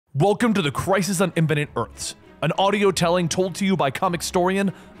Welcome to the Crisis on Infinite Earths, an audio telling told to you by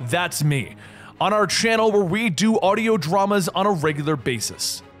Comicstorian, that's me, on our channel where we do audio dramas on a regular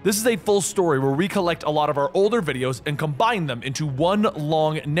basis. This is a full story where we collect a lot of our older videos and combine them into one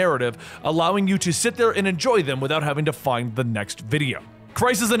long narrative, allowing you to sit there and enjoy them without having to find the next video.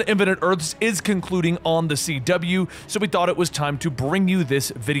 Crisis on Infinite Earths is concluding on the CW, so we thought it was time to bring you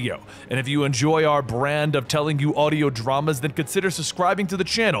this video. And if you enjoy our brand of telling you audio dramas, then consider subscribing to the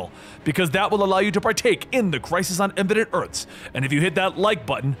channel, because that will allow you to partake in the Crisis on Infinite Earths. And if you hit that like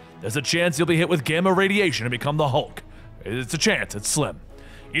button, there's a chance you'll be hit with gamma radiation and become the Hulk. It's a chance, it's slim.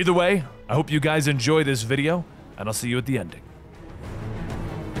 Either way, I hope you guys enjoy this video, and I'll see you at the ending.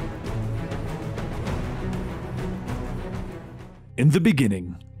 In the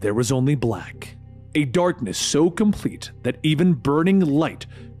beginning, there was only black, a darkness so complete that even burning light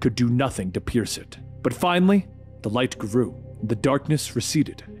could do nothing to pierce it. But finally, the light grew, and the darkness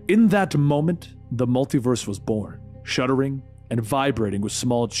receded. In that moment, the multiverse was born, shuddering and vibrating with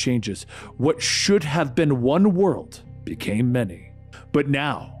small changes. What should have been one world became many. But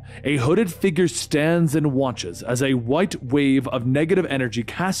now, a hooded figure stands and watches as a white wave of negative energy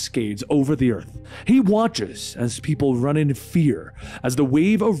cascades over the earth. He watches as people run in fear as the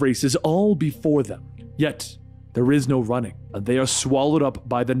wave erases all before them. Yet, there is no running, and they are swallowed up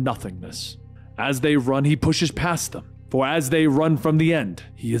by the nothingness. As they run, he pushes past them, for as they run from the end,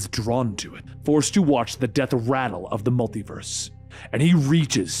 he is drawn to it, forced to watch the death rattle of the multiverse. And he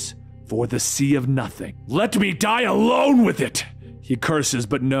reaches for the sea of nothing. Let me die alone with it! He curses,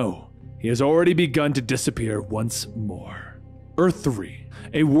 but no, he has already begun to disappear once more. Earth 3,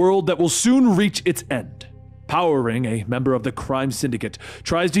 a world that will soon reach its end. Powering, a member of the crime syndicate,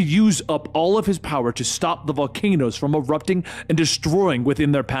 tries to use up all of his power to stop the volcanoes from erupting and destroying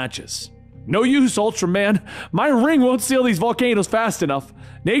within their patches. No use, Ultraman. My ring won't seal these volcanoes fast enough.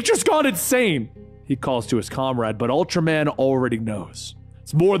 Nature's gone insane, he calls to his comrade, but Ultraman already knows.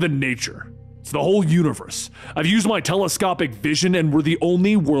 It's more than nature. It's the whole universe. I've used my telescopic vision and we're the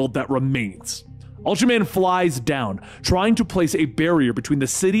only world that remains. Ultraman flies down, trying to place a barrier between the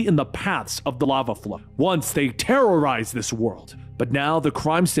city and the paths of the lava flow. Once they terrorized this world, but now the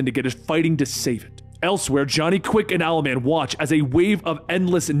crime syndicate is fighting to save it. Elsewhere, Johnny Quick and Owlman watch as a wave of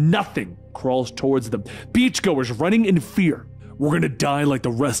endless nothing crawls towards them, beachgoers running in fear. We're gonna die like the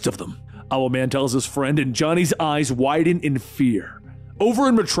rest of them, Owlman tells his friend, and Johnny's eyes widen in fear. Over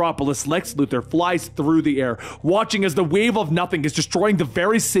in Metropolis, Lex Luthor flies through the air, watching as the wave of nothing is destroying the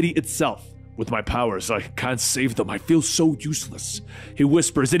very city itself. With my powers, I can't save them. I feel so useless, he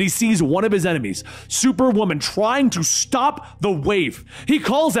whispers, and he sees one of his enemies, Superwoman, trying to stop the wave. He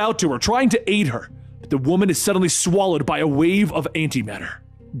calls out to her, trying to aid her, but the woman is suddenly swallowed by a wave of antimatter.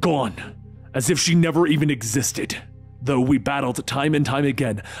 Gone, as if she never even existed. Though we battled time and time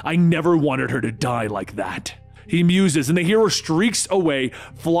again, I never wanted her to die like that. He muses, and the hero streaks away,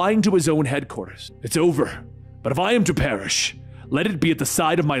 flying to his own headquarters. It's over, but if I am to perish, let it be at the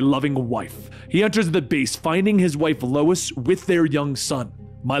side of my loving wife. He enters the base, finding his wife Lois with their young son.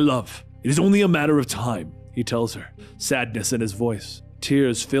 My love, it is only a matter of time, he tells her, sadness in his voice,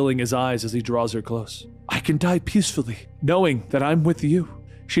 tears filling his eyes as he draws her close. I can die peacefully, knowing that I'm with you,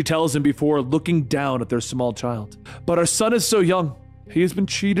 she tells him before looking down at their small child. But our son is so young. He has been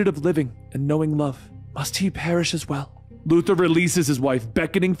cheated of living and knowing love. Must he perish as well? Luthor releases his wife,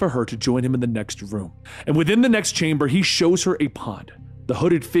 beckoning for her to join him in the next room. And within the next chamber, he shows her a pod. The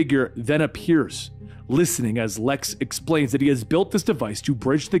hooded figure then appears, listening as Lex explains that he has built this device to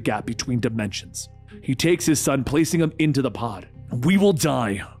bridge the gap between dimensions. He takes his son, placing him into the pod. We will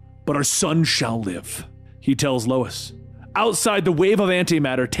die, but our son shall live, he tells Lois. Outside, the wave of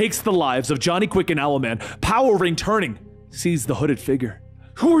antimatter takes the lives of Johnny Quick and Owlman. Power Ring, turning, sees the hooded figure.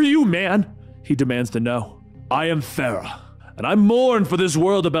 Who are you, man? He demands to know. I am Pariah, and I mourn for this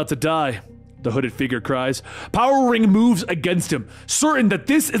world about to die, the hooded figure cries. Power Ring moves against him, certain that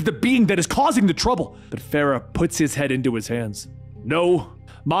this is the being that is causing the trouble. But Pariah puts his head into his hands. No,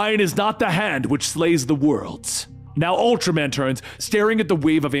 mine is not the hand which slays the worlds. Now Ultraman turns, staring at the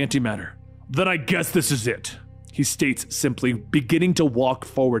wave of antimatter. Then I guess this is it, he states simply, beginning to walk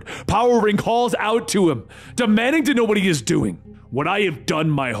forward. Power Ring calls out to him, demanding to know what he is doing. What I have done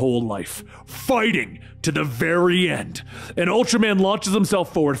my whole life, fighting to the very end. And Ultraman launches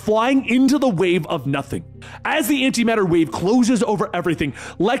himself forward, flying into the wave of nothing. As the antimatter wave closes over everything,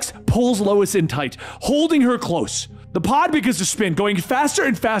 Lex pulls Lois in tight, holding her close. The pod begins to spin, going faster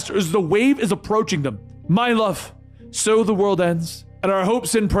and faster as the wave is approaching them. My love, so the world ends, and our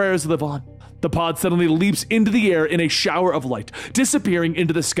hopes and prayers live on. The pod suddenly leaps into the air in a shower of light, disappearing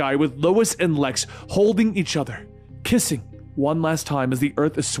into the sky with Lois and Lex holding each other, kissing, one last time as the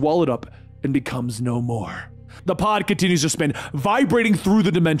Earth is swallowed up and becomes no more. The pod continues to spin, vibrating through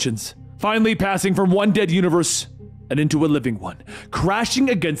the dimensions, finally passing from one dead universe and into a living one, crashing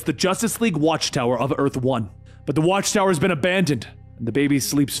against the Justice League watchtower of Earth 1. But the watchtower has been abandoned, and the baby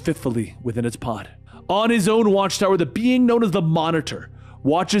sleeps fitfully within its pod. On his own watchtower, the being known as the Monitor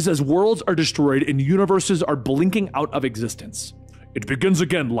watches as worlds are destroyed and universes are blinking out of existence. "It begins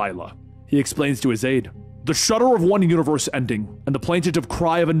again, Lila," he explains to his aide. "The shudder of one universe ending, and the plaintive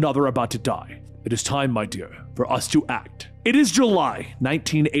cry of another about to die. It is time, my dear, for us to act." It is July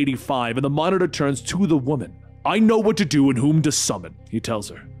 1985, and the Monitor turns to the woman. "I know what to do and whom to summon," he tells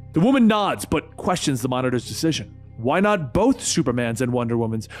her. The woman nods, but questions the Monitor's decision. Why not both Supermans and Wonder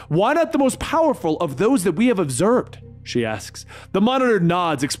Womans? Why not the most powerful of those that we have observed? She asks. The Monitor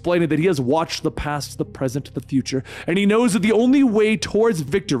nods, explaining that he has watched the past, the present, the future, and he knows that the only way towards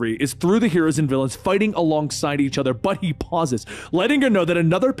victory is through the heroes and villains fighting alongside each other, but he pauses, letting her know that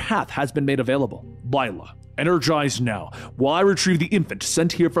another path has been made available. "Lila, energize now, while I retrieve the infant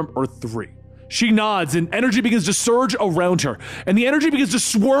sent here from Earth 3. She nods, and energy begins to surge around her, and the energy begins to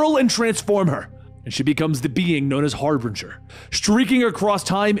swirl and transform her. And she becomes the being known as Harbinger. Streaking across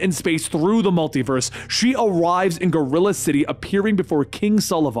time and space through the multiverse, she arrives in Gorilla City, appearing before King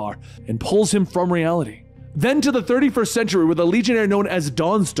Solovar, and pulls him from reality. Then to the 31st century, where the Legionnaire known as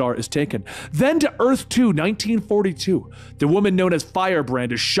Dawnstar is taken. Then to Earth 2, 1942. The woman known as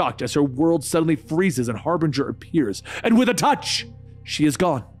Firebrand is shocked as her world suddenly freezes and Harbinger appears. And with a touch, she is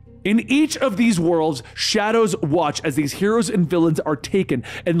gone. In each of these worlds, shadows watch as these heroes and villains are taken,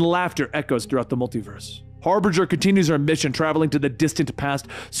 and laughter echoes throughout the multiverse. Harbinger continues her mission, traveling to the distant past,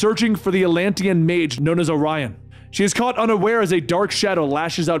 searching for the Atlantean mage known as Orion. She is caught unaware as a dark shadow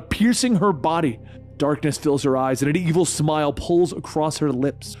lashes out, piercing her body. Darkness fills her eyes, and an evil smile pulls across her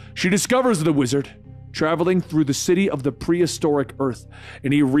lips. She discovers the wizard, traveling through the city of the prehistoric Earth,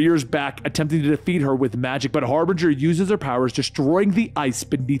 and he rears back, attempting to defeat her with magic, but Harbinger uses her powers, destroying the ice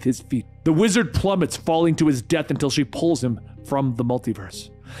beneath his feet. The wizard plummets, falling to his death until she pulls him from the multiverse.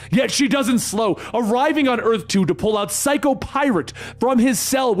 Yet she doesn't slow, arriving on Earth 2 to pull out Psycho Pirate from his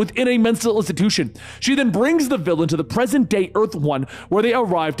cell within a mental institution. She then brings the villain to the present-day Earth 1, where they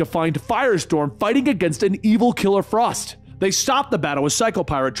arrive to find Firestorm fighting against an evil Killer Frost. They stop the battle with Psycho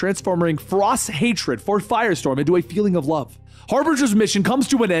Pirate, transforming Frost's hatred for Firestorm into a feeling of love. Harbinger's mission comes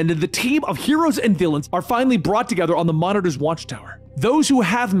to an end, and the team of heroes and villains are finally brought together on the Monitor's watchtower. Those who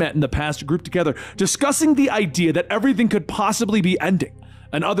have met in the past group together, discussing the idea that everything could possibly be ending,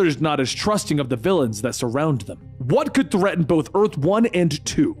 and others not as trusting of the villains that surround them. What could threaten both Earth 1 and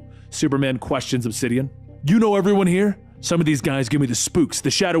 2? Superman questions Obsidian. "You know everyone here? Some of these guys give me the spooks,"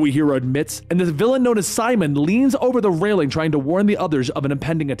 the shadowy hero admits, and the villain known as Simon leans over the railing, trying to warn the others of an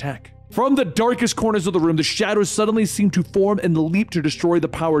impending attack. From the darkest corners of the room, the shadows suddenly seem to form and leap to destroy the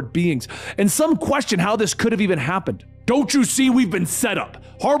powered beings, and some question how this could have even happened. "Don't you see we've been set up?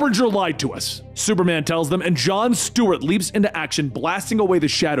 Harbinger lied to us," Superman tells them, and John Stewart leaps into action, blasting away the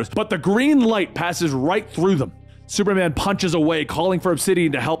shadows, but the green light passes right through them. Superman punches away, calling for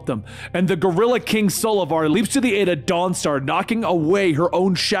Obsidian to help them, and the Gorilla King Solovar leaps to the aid of Dawnstar, knocking away her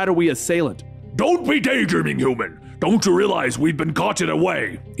own shadowy assailant. "Don't be daydreaming, human! Don't you realize we've been caught in a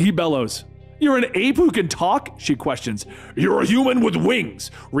way?" he bellows. "You're an ape who can talk?" she questions. "You're a human with wings.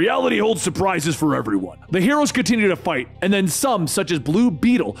 Reality holds surprises for everyone." The heroes continue to fight, and then some, such as Blue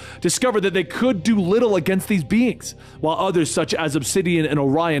Beetle, discover that they could do little against these beings, while others, such as Obsidian and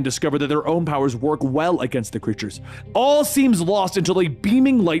Orion, discover that their own powers work well against the creatures. All seems lost until a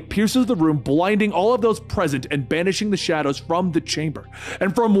beaming light pierces the room, blinding all of those present and banishing the shadows from the chamber.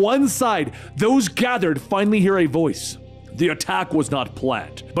 And from one side, those gathered finally hear a voice. "The attack was not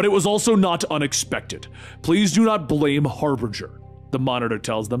planned, but it was also not unexpected. Please do not blame Harbinger," the Monitor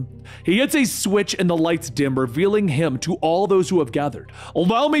tells them. He hits a switch and the lights dim, revealing him to all those who have gathered.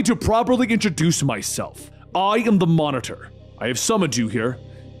 "Allow me to properly introduce myself. I am the Monitor. I have summoned you here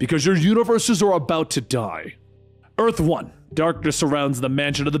because your universes are about to die." Earth 1. Darkness surrounds the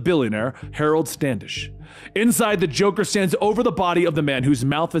mansion of the billionaire, Harold Standish. Inside, the Joker stands over the body of the man whose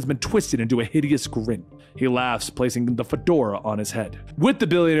mouth has been twisted into a hideous grin. He laughs, placing the fedora on his head. With the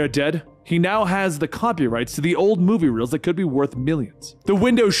billionaire dead, he now has the copyrights to the old movie reels that could be worth millions. The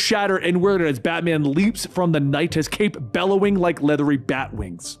windows shatter inward as Batman leaps from the night, his cape bellowing like leathery bat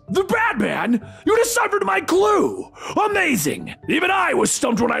wings. "The Batman? You deciphered my clue! Amazing! Even I was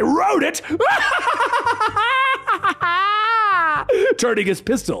stumped when I wrote it!" Turning his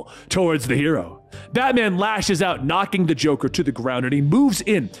pistol towards the hero. Batman lashes out, knocking the Joker to the ground, and he moves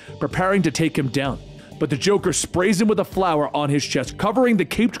in, preparing to take him down. but the Joker sprays him with a flower on his chest, covering the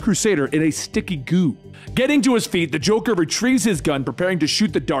caped Crusader in a sticky goo. Getting to his feet, the Joker retrieves his gun, preparing to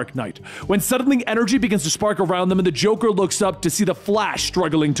shoot the Dark Knight, when suddenly energy begins to spark around them and the Joker looks up to see the Flash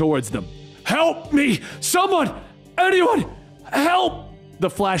struggling towards them. "Help me! Someone! Anyone! Help!"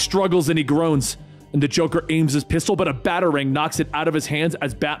 The Flash struggles and he groans, and the Joker aims his pistol, but a batarang knocks it out of his hands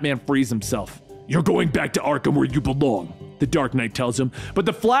as Batman frees himself. "You're going back to Arkham where you belong," the Dark Knight tells him, but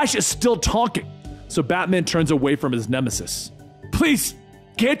the Flash is still talking, so Batman turns away from his nemesis. "Please,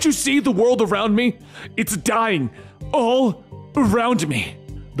 can't you see the world around me? It's dying, all around me,"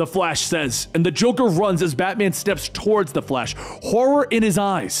 the Flash says, and the Joker runs as Batman steps towards the Flash, horror in his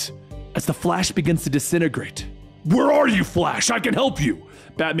eyes, as the Flash begins to disintegrate. "Where are you, Flash? I can help you,"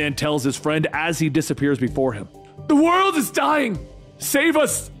 Batman tells his friend as he disappears before him. "The world is dying! Save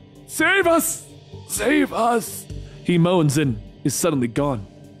us! Save us! Save us!" He moans and is suddenly gone.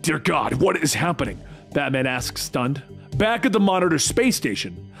 "Dear God, what is happening?" Batman asks, stunned. Back at the Monitor space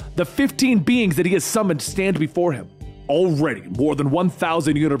station, the 15 beings that he has summoned stand before him. "Already, more than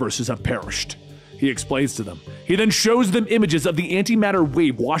 1,000 universes have perished," he explains to them. He then shows them images of the antimatter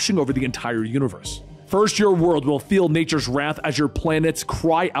wave washing over the entire universe. "First, your world will feel nature's wrath as your planets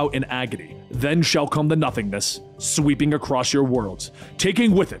cry out in agony. Then shall come the nothingness, sweeping across your worlds,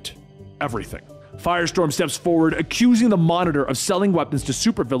 taking with it everything." Firestorm steps forward, accusing the Monitor of selling weapons to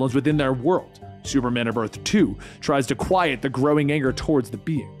supervillains within their world. Superman of Earth 2 tries to quiet the growing anger towards the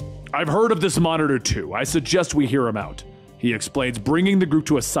being. "I've heard of this Monitor too. I suggest we hear him out," he explains, bringing the group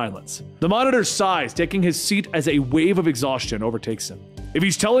to a silence. The Monitor sighs, taking his seat as a wave of exhaustion overtakes him. "If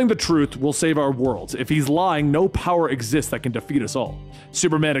he's telling the truth, we'll save our worlds. If he's lying, no power exists that can defeat us all,"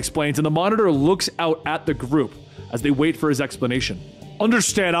 Superman explains, and the Monitor looks out at the group as they wait for his explanation.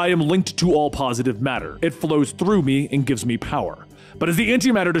 "Understand, I am linked to all positive matter. It flows through me and gives me power. But as the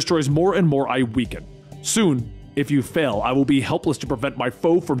antimatter destroys more and more, I weaken. Soon, if you fail, I will be helpless to prevent my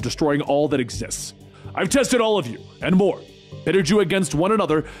foe from destroying all that exists. I've tested all of you, and more, pitted you against one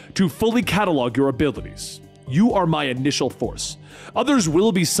another to fully catalog your abilities. You are my initial force. Others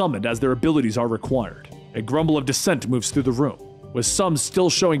will be summoned as their abilities are required." A grumble of dissent moves through the room, with some still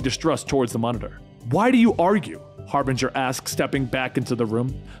showing distrust towards the Monitor. "Why do you argue?" Harbinger asks, stepping back into the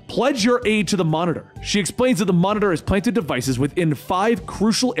room. "Pledge your aid to the Monitor." She explains that the Monitor has planted devices within 5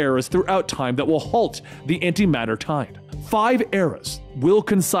 crucial eras throughout time that will halt the antimatter tide. 5 eras will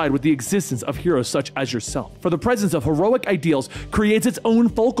coincide with the existence of heroes such as yourself, for the presence of heroic ideals creates its own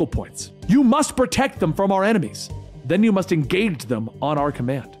focal points. You must protect them from our enemies. Then you must engage them on our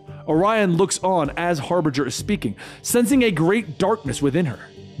command. Orion looks on as Harbinger is speaking, sensing a great darkness within her.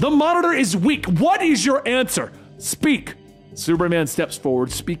 "The Monitor is weak. What is your answer? Speak." Superman steps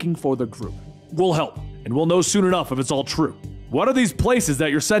forward, speaking for the group. "We'll help, and we'll know soon enough if it's all true." "What are these places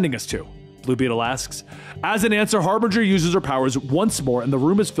that you're sending us to?" Blue Beetle asks. As an answer, Harbinger uses her powers once more, and the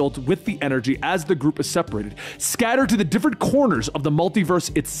room is filled with the energy as the group is separated, scattered to the different corners of the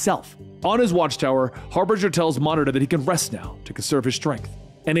multiverse itself. On his watchtower, Harbinger tells Monitor that he can rest now to conserve his strength.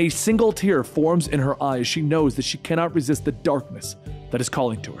 And a single tear forms in her eyes. She knows that she cannot resist the darkness that is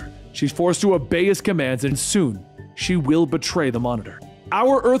calling to her. She's forced to obey his commands, and soon she will betray the Monitor.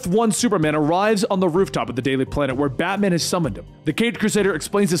 Our Earth 1 Superman arrives on the rooftop of the Daily Planet where Batman has summoned him. The Caped Crusader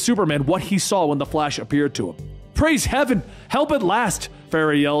explains to Superman what he saw when the Flash appeared to him. "Praise heaven! Help at last!"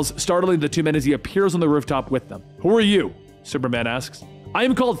 Pariah yells, startling the two men as he appears on the rooftop with them. "Who are you?" Superman asks. "I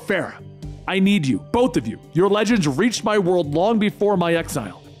am called Pariah. I need you, both of you. Your legends reached my world long before my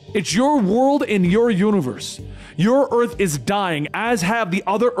exile. It's your world and your universe. Your Earth is dying, as have the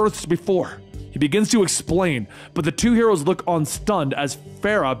other Earths before." He begins to explain, but the two heroes look on stunned as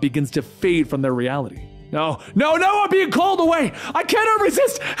Pariah begins to fade from their reality. No, I'm being called away! I cannot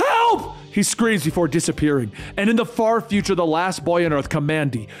resist! Help! He screams before disappearing, and in the far future, the last boy on Earth,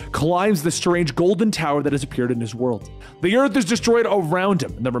 Kamandi, climbs the strange golden tower that has appeared in his world. The Earth is destroyed around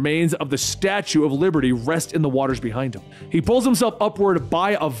him, and the remains of the Statue of Liberty rest in the waters behind him. He pulls himself upward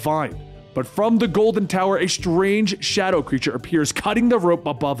by a vine, but from the golden tower, a strange shadow creature appears, cutting the rope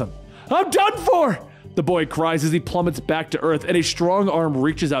above him. "I'm done for!" the boy cries as he plummets back to Earth, and a strong arm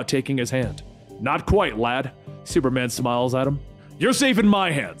reaches out, taking his hand. "Not quite, lad." Superman smiles at him. "You're safe in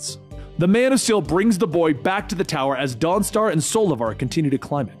my hands." The Man of Steel brings the boy back to the tower as Dawnstar and Solivar continue to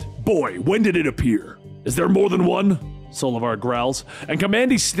climb it. "Boy, when did it appear? Is there more than one?" Solivar growls, and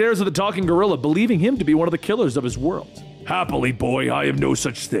Kamandi stares at the talking gorilla, believing him to be one of the killers of his world. "Happily, boy, I am no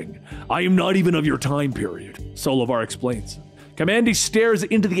such thing. I am not even of your time period," Solivar explains. Kamandi stares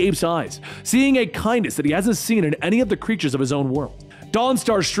into the ape's eyes, seeing a kindness that he hasn't seen in any of the creatures of his own world.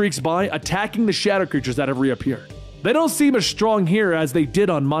 Dawnstar streaks by, attacking the shadow creatures that have reappeared. "They don't seem as strong here as they did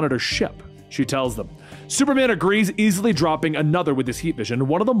on Monitor's ship," she tells them. Superman agrees, easily dropping another with his heat vision.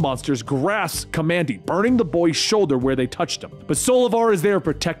 One of the monsters grasps Kamandi, burning the boy's shoulder where they touched him. But Solivar is there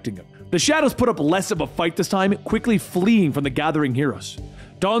protecting him. The Shadows put up less of a fight this time, quickly fleeing from the gathering heroes.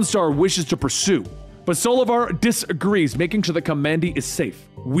 Dawnstar wishes to pursue, but Solivar disagrees, making sure that Kamandi is safe.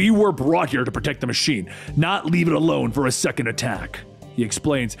 We were brought here to protect the machine, not leave it alone for a second attack, he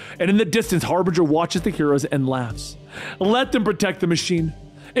explains, and in the distance, Harbinger watches the heroes and laughs. Let them protect the machine.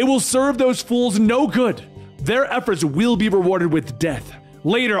 It will serve those fools no good. Their efforts will be rewarded with death.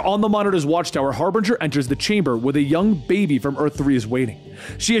 Later, on the Monitor's watchtower, Harbinger enters the chamber where the young baby from Earth 3 is waiting.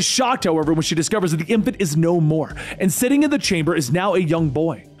 She is shocked, however, when she discovers that the infant is no more, and sitting in the chamber is now a young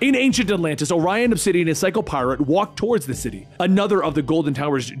boy. In ancient Atlantis, Orion, Obsidian, and Psycho-Pirate walk towards the city, another of the golden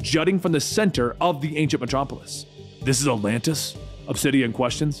towers jutting from the center of the ancient metropolis. This is Atlantis? Obsidian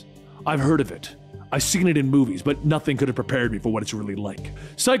questions. I've heard of it. I've seen it in movies, but nothing could have prepared me for what it's really like.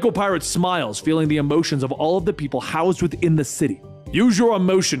 Psycho-Pirate smiles, feeling the emotions of all of the people housed within the city. Use your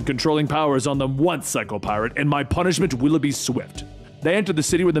emotion-controlling powers on them once, Psycho-Pirate, and my punishment will be swift. They enter the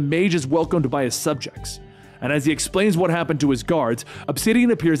city where the mage is welcomed by his subjects. And as he explains what happened to his guards,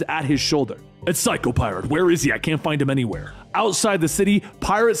 Obsidian appears at his shoulder. It's Psycho-Pirate. Where is he? I can't find him anywhere. Outside the city,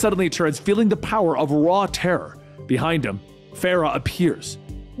 Pirate suddenly turns, feeling the power of raw terror. Behind him, Farah appears.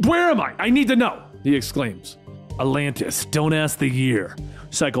 Where am I? I need to know, he exclaims. Atlantis, don't ask the year,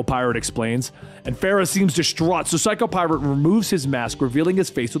 Psycho-Pirate explains, and Farah seems distraught, so Psycho-Pirate removes his mask, revealing his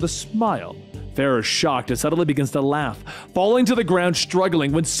face with a smile. Farah is shocked and suddenly begins to laugh, falling to the ground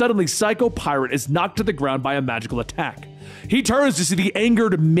struggling when suddenly Psycho-Pirate is knocked to the ground by a magical attack. He turns to see the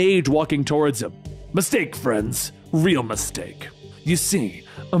angered mage walking towards him. Mistake, friends. Real mistake. You see,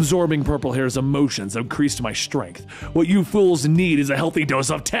 absorbing Purple Hair's emotions increased my strength. What you fools need is a healthy dose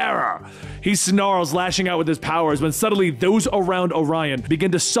of terror. He snarls, lashing out with his powers, when suddenly those around Orion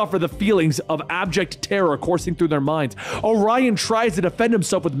begin to suffer the feelings of abject terror coursing through their minds. Orion tries to defend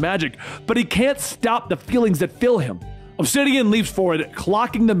himself with magic, but he can't stop the feelings that fill him. Obsidian leaps forward,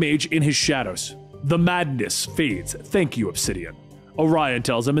 clocking the mage in his shadows. The madness fades. Thank you, Obsidian, Orion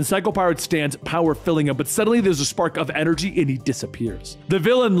tells him, and Psycho-Pirate stands, power filling him, but suddenly there's a spark of energy and he disappears. The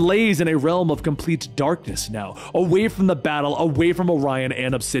villain lays in a realm of complete darkness now, away from the battle, away from Orion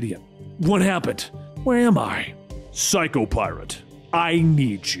and Obsidian. What happened? Where am I? Psycho-Pirate, I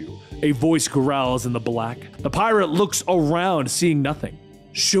need you. A voice growls in the black. The pirate looks around, seeing nothing.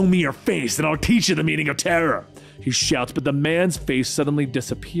 Show me your face and I'll teach you the meaning of terror, he shouts, but the man's face suddenly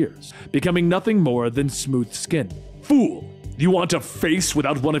disappears, becoming nothing more than smooth skin. Fool! You want a face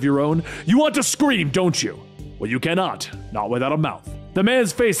without one of your own? You want to scream, don't you? Well, you cannot, not without a mouth. The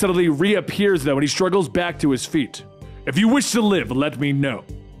man's face suddenly reappears though, and he struggles back to his feet. If you wish to live, let me know.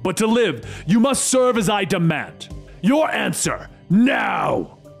 But to live, you must serve as I demand. Your answer,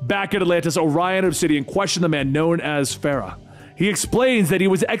 now! Back at Atlantis, Orion and Obsidian question the man known as Farah. He explains that he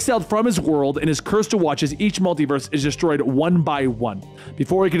was exiled from his world and is cursed to watch as each multiverse is destroyed one by one.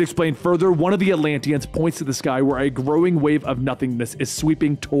 Before he can explain further, one of the Atlanteans points to the sky where a growing wave of nothingness is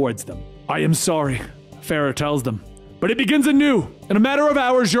sweeping towards them. I am sorry, Farah tells them, but it begins anew. In a matter of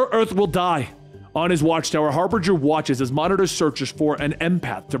hours, your Earth will die. On his watchtower, Harbinger watches as Monitor searches for an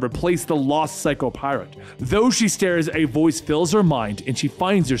empath to replace the lost Psycho-Pirate. Though she stares, a voice fills her mind and she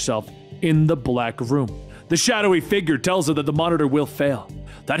finds herself in the black room. The shadowy figure tells her that the Monitor will fail,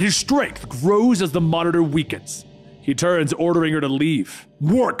 that his strength grows as the Monitor weakens. He turns, ordering her to leave.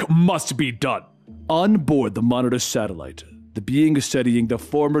 Work must be done. On board the Monitor satellite, the being is studying the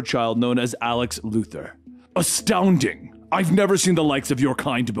former child known as Alex Luthor. Astounding! I've never seen the likes of your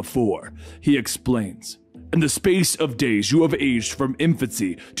kind before, he explains. In the space of days, you have aged from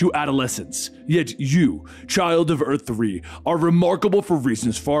infancy to adolescence. Yet you, child of Earth 3, are remarkable for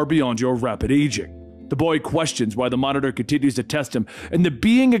reasons far beyond your rapid aging. The boy questions why the Monitor continues to test him, and the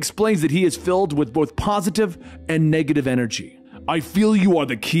being explains that he is filled with both positive and negative energy. I feel you are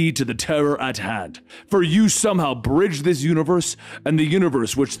the key to the terror at hand, for you somehow bridge this universe and the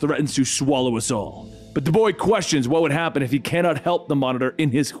universe which threatens to swallow us all. But the boy questions what would happen if he cannot help the Monitor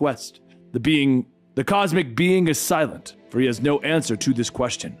in his quest. The cosmic being is silent, for he has no answer to this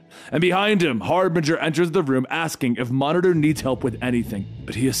question. And behind him, Harbinger enters the room asking if Monitor needs help with anything,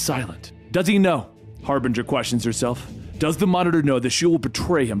 but he is silent. Does he know? Harbinger questions herself. Does the Monitor know that she will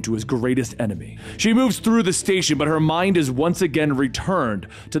betray him to his greatest enemy? She moves through the station, but her mind is once again returned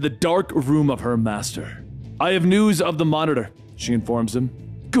to the dark room of her master. I have news of the Monitor, she informs him.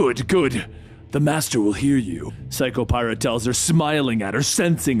 Good, good. The Master will hear you, Psycho-Pirate tells her, smiling at her,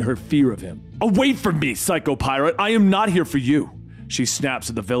 sensing her fear of him. Away from me, Psycho-Pirate! I am not here for you, she snaps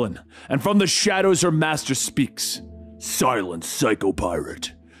at the villain, and from the shadows her master speaks. Silence,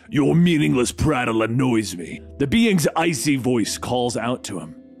 Psycho-Pirate. Your meaningless prattle annoys me. The being's icy voice calls out to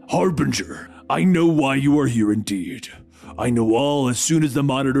him. Harbinger, I know why you are here indeed. I know all as soon as the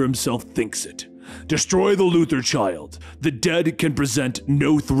Monitor himself thinks it. Destroy the Luthor child. The dead can present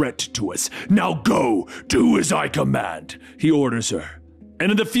no threat to us. Now go, do as I command, he orders her.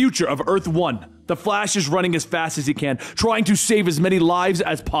 And in the future of Earth 1, the Flash is running as fast as he can, trying to save as many lives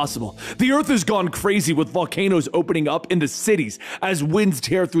as possible. The Earth has gone crazy with volcanoes opening up in the cities as winds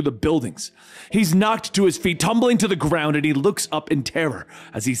tear through the buildings. He's knocked to his feet, tumbling to the ground, and he looks up in terror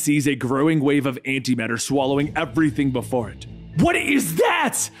as he sees a growing wave of antimatter swallowing everything before it. What is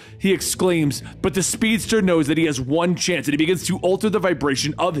that? He exclaims, but the speedster knows that he has one chance, and he begins to alter the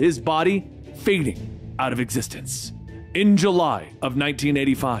vibration of his body, fading out of existence. In July of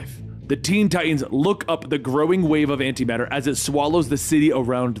 1985, the Teen Titans look up the growing wave of antimatter as it swallows the city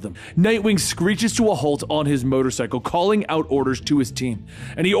around them. Nightwing screeches to a halt on his motorcycle, calling out orders to his team,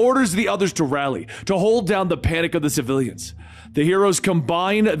 and he orders the others to rally, to hold down the panic of the civilians. The heroes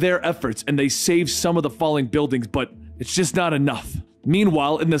combine their efforts and they save some of the falling buildings, but it's just not enough.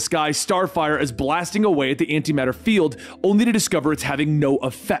 Meanwhile, in the sky, Starfire is blasting away at the antimatter field, only to discover it's having no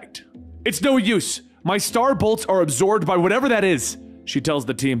effect. It's no use. My star bolts are absorbed by whatever that is, she tells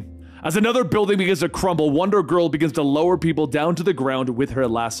the team. As another building begins to crumble, Wonder Girl begins to lower people down to the ground with her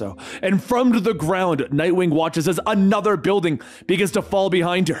lasso. And from the ground, Nightwing watches as another building begins to fall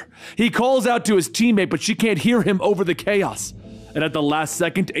behind her. He calls out to his teammate, but she can't hear him over the chaos. And at the last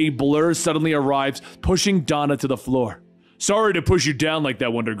second, a blur suddenly arrives, pushing Donna to the floor. Sorry to push you down like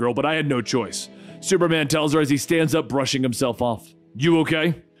that, Wonder Girl, but I had no choice, Superman tells her as he stands up, brushing himself off. You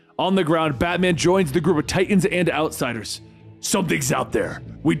okay? On the ground, Batman joins the group of Titans and Outsiders. Something's out there.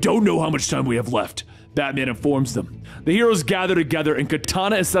 We don't know how much time we have left, Batman informs them. The heroes gather together and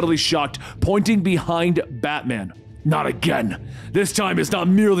Katana is suddenly shocked, pointing behind Batman. Not again. This time it's not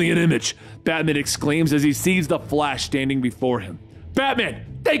merely an image, Batman exclaims as he sees the Flash standing before him.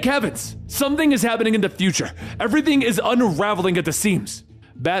 Batman, thank heavens! Something is happening in the future. Everything is unraveling at the seams.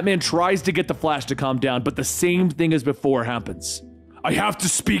 Batman tries to get the Flash to calm down, but the same thing as before happens. I have to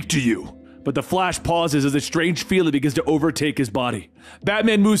speak to you. But the Flash pauses as a strange feeling begins to overtake his body.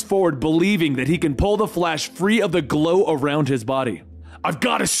 Batman moves forward, believing that he can pull the Flash free of the glow around his body. I've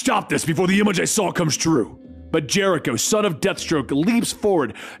got to stop this before the image I saw comes true. But Jericho, son of Deathstroke, leaps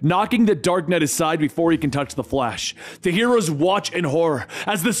forward, knocking the Darknet aside before he can touch the Flash. The heroes watch in horror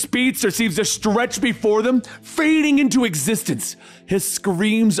as the speedster seems to stretch before them, fading into existence, his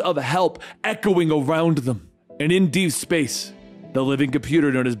screams of help echoing around them. And in deep space, the living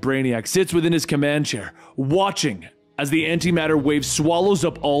computer known as Brainiac sits within his command chair, watching as the antimatter wave swallows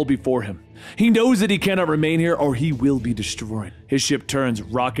up all before him. He knows that he cannot remain here or he will be destroyed. His ship turns,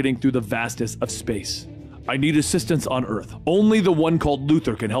 rocketing through the vastness of space. I need assistance on Earth. Only the one called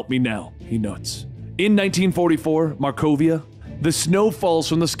Luthor can help me now, he notes. In 1944, Markovia, the snow falls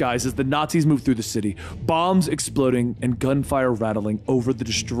from the skies as the Nazis move through the city, bombs exploding and gunfire rattling over the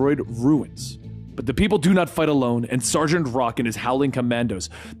destroyed ruins. But the people do not fight alone, and Sergeant Rock and his howling commandos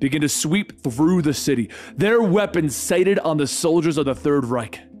begin to sweep through the city, their weapons sighted on the soldiers of the Third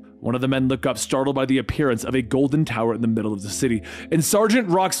Reich. One of the men look up, startled by the appearance of a golden tower in the middle of the city, and Sergeant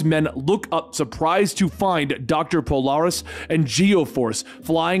Rock's men look up, surprised to find Dr. Polaris and Geoforce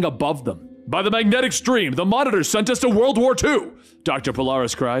flying above them. By the magnetic stream, the Monitor sent us to World War II, Dr.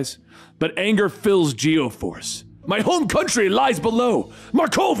 Polaris cries. But anger fills Geoforce. My home country lies below,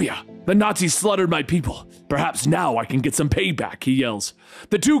 Markovia! The Nazis slaughtered my people. Perhaps now I can get some payback, he yells.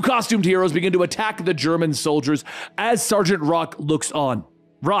 The two costumed heroes begin to attack the German soldiers as Sergeant Rock looks on.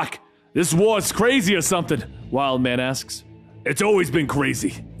 Rock, this war's crazy or something? Wildman asks. It's always been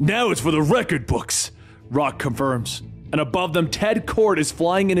crazy. Now it's for the record books, Rock confirms. And above them, Ted Kord is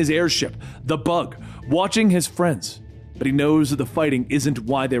flying in his airship, the Bug, watching his friends. But he knows that the fighting isn't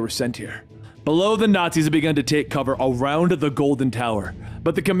why they were sent here. Below, the Nazis have begun to take cover around the Golden Tower,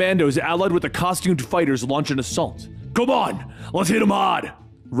 but the commandos, allied with the costumed fighters, launch an assault. Come on, let's hit 'em hard,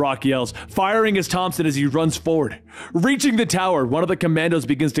 Rock yells, firing his Thompson as he runs forward. Reaching the tower, one of the commandos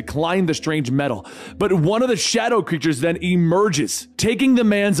begins to climb the strange metal, but one of the shadow creatures then emerges, taking the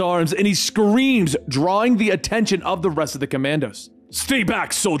man's arms, and he screams, drawing the attention of the rest of the commandos. Stay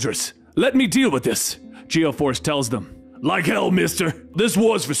back, soldiers. Let me deal with this, Geoforce tells them. Like hell, mister. This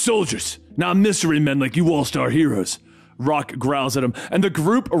war's for soldiers, not mystery men like you all-star heroes. Rock growls at him, and the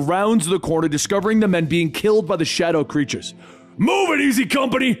group rounds the corner, discovering the men being killed by the shadow creatures. Move it, Easy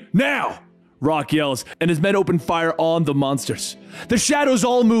Company, now! Rock yells, and his men open fire on the monsters. The shadows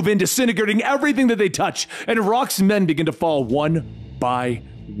all move in, disintegrating everything that they touch, and Rock's men begin to fall one by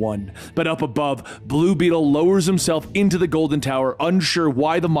 1. But up above, Blue Beetle lowers himself into the Golden Tower, unsure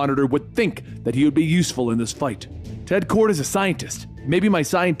why the Monitor would think that he would be useful in this fight. Ted Kord is a scientist. Maybe my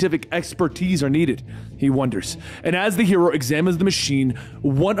scientific expertise are needed, he wonders. And as the hero examines the machine,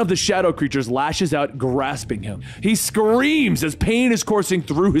 one of the shadow creatures lashes out, grasping him. He screams as pain is coursing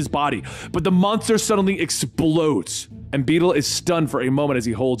through his body, but the monster suddenly explodes, and Beetle is stunned for a moment as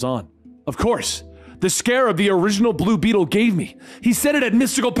he holds on. Of course, the scarab the original Blue Beetle gave me. He said it had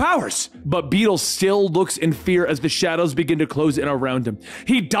mystical powers. But Beetle still looks in fear as the shadows begin to close in around him.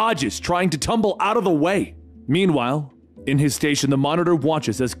 He dodges, trying to tumble out of the way. Meanwhile, in his station, the Monitor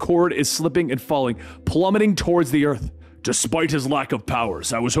watches as Kord is slipping and falling, plummeting towards the earth. Despite his lack of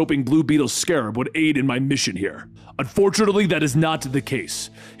powers, I was hoping Blue Beetle's scarab would aid in my mission here. Unfortunately, that is not the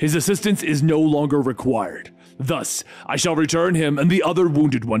case. His assistance is no longer required. Thus, I shall return him and the other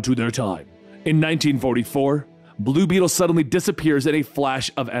wounded one to their time. In 1944, Blue Beetle suddenly disappears in a flash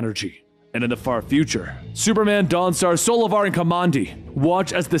of energy. And in the far future, Superman, Dawnstar, Solovar, and Kamandi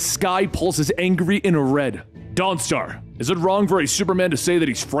watch as the sky pulses angry in red. Dawnstar, is it wrong for a Superman to say that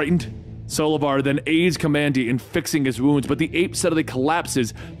he's frightened? Solovar then aids Kamandi in fixing his wounds, but the ape suddenly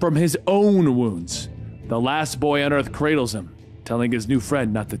collapses from his own wounds. The last boy on Earth cradles him, telling his new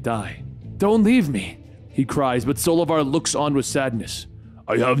friend not to die. Don't leave me, he cries, but Solovar looks on with sadness.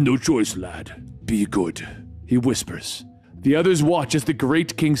 I have no choice, lad. Be good, he whispers. The others watch as the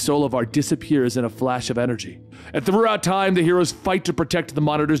great King Solovar disappears in a flash of energy. And throughout time, the heroes fight to protect the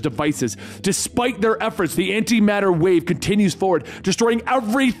Monitor's devices. Despite their efforts, the antimatter wave continues forward, destroying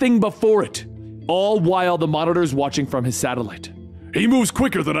everything before it. All while the Monitor's watching from his satellite. He moves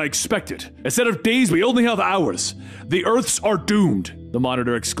quicker than I expected. Instead of days, we only have hours. The Earths are doomed, the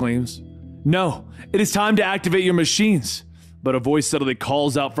Monitor exclaims. No, it is time to activate your machines. But a voice suddenly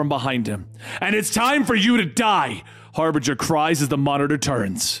calls out from behind him. And it's time for you to die, Harbinger cries as the Monitor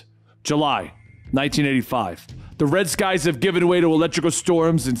turns. July, 1985. The red skies have given way to electrical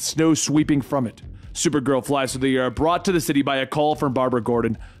storms and snow sweeping from it. Supergirl flies through the air, brought to the city by a call from Barbara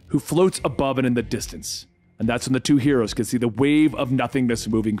Gordon, who floats above and in the distance. And that's when the two heroes can see the wave of nothingness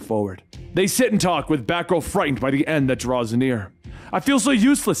moving forward. They sit and talk, with Batgirl frightened by the end that draws near. I feel so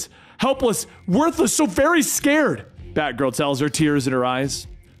useless, helpless, worthless, so very scared, Batgirl tells her, tears in her eyes.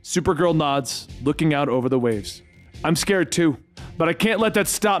 Supergirl nods, looking out over the waves. I'm scared too, but I can't let that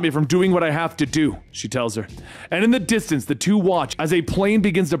stop me from doing what I have to do, she tells her. And in the distance, the two watch as a plane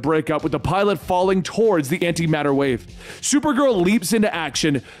begins to break up, with the pilot falling towards the antimatter wave. Supergirl leaps into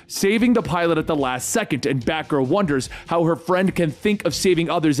action, saving the pilot at the last second, and Batgirl wonders how her friend can think of saving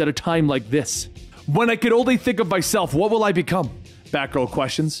others at a time like this. When I could only think of myself, what will I become? Batgirl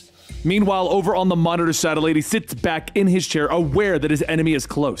questions. Meanwhile, over on the Monitor satellite, he sits back in his chair, aware that his enemy is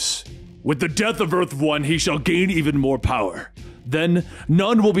close. With the death of Earth-1, he shall gain even more power. Then,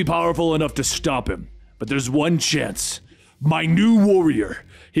 none will be powerful enough to stop him. But there's one chance. My new warrior,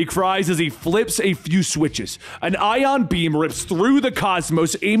 he cries as he flips a few switches. An ion beam rips through the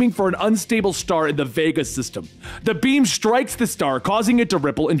cosmos, aiming for an unstable star in the Vega system. The beam strikes the star, causing it to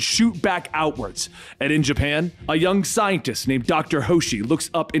ripple and shoot back outwards. And in Japan, a young scientist named Dr. Hoshi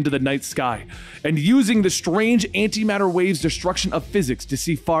looks up into the night sky, and using the strange antimatter wave's destruction of physics to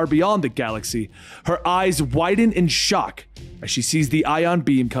see far beyond the galaxy, her eyes widen in shock as she sees the ion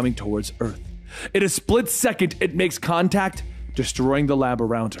beam coming towards Earth. In a split second, it makes contact, destroying the lab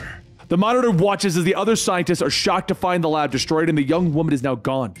around her. The Monitor watches as the other scientists are shocked to find the lab destroyed and the young woman is now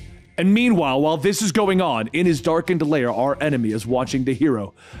gone. And meanwhile, while this is going on, in his darkened lair, our enemy is watching the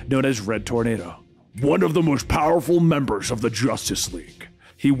hero, known as Red Tornado. One of the most powerful members of the Justice League.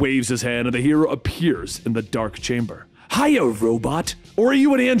 He waves his hand and the hero appears in the dark chamber. Hiya, robot. Or are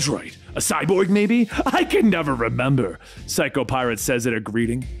you an android? A cyborg, maybe? I can never remember, Psycho Pirate says in a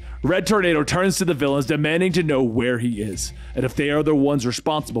greeting. Red Tornado turns to the villains, demanding to know where he is, and if they are the ones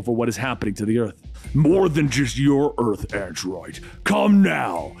responsible for what is happening to the Earth. More than just your Earth, android. Come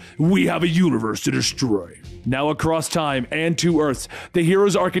now. We have a universe to destroy. Now across time and two Earths, the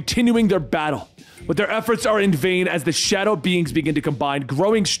heroes are continuing their battle. But their efforts are in vain as the shadow beings begin to combine,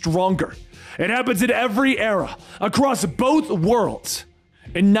 growing stronger. It happens in every era, across both worlds.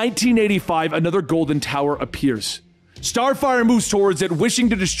 In 1985, another Golden Tower appears. Starfire moves towards it, wishing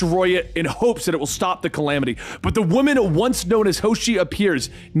to destroy it in hopes that it will stop the calamity. But the woman once known as Hoshi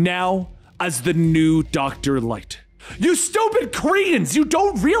appears, now as the new Dr. Light. You stupid cretins! You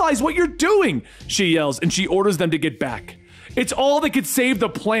don't realize what you're doing! She yells, and she orders them to get back. It's all that could save the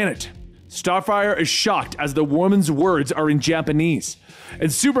planet. Starfire is shocked as the woman's words are in Japanese.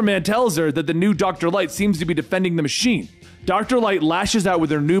 And Superman tells her that the new Dr. Light seems to be defending the machine. Dr. Light lashes out with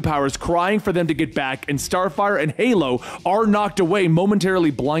her new powers, crying for them to get back, and Starfire and Halo are knocked away,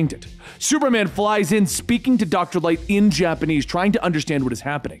 momentarily blinded. Superman flies in, speaking to Dr. Light in Japanese, trying to understand what is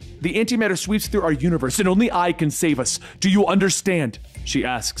happening. The antimatter sweeps through our universe, and only I can save us. Do you understand? She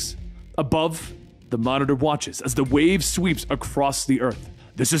asks. Above, the Monitor watches as the wave sweeps across the Earth.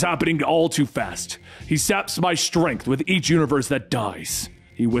 This is happening all too fast. He saps my strength with each universe that dies,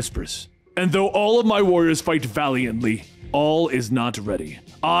 he whispers. And though all of my warriors fight valiantly, all is not ready.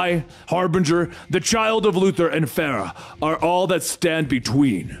 I, Harbinger, the child of Luthor, and Farah are all that stand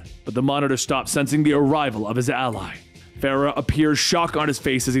between. But the Monitor stops, sensing the arrival of his ally. Farah appears, shock on his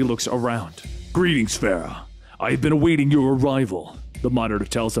face as he looks around. Greetings, Farah. I have been awaiting your arrival, the Monitor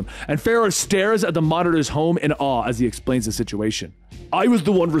tells him, and Farah stares at the Monitor's home in awe as he explains the situation. I was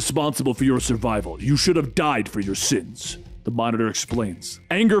the one responsible for your survival. You should have died for your sins, the Monitor explains.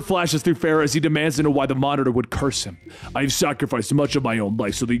 Anger flashes through Farah as he demands to know why the Monitor would curse him. I've sacrificed much of my own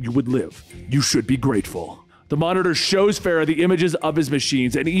life so that you would live. You should be grateful. The Monitor shows Farah the images of his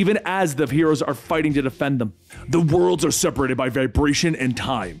machines, and even as the heroes are fighting to defend them, the worlds are separated by vibration and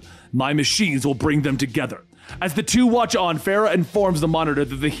time. My machines will bring them together. As the two watch on, Farah informs the Monitor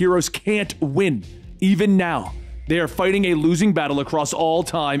that the heroes can't win. Even now, they are fighting a losing battle across all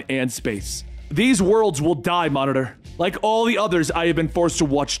time and space. These worlds will die, Monitor. Like all the others I have been forced to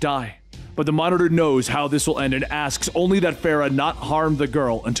watch die. But the Monitor knows how this will end and asks only that Farah not harm the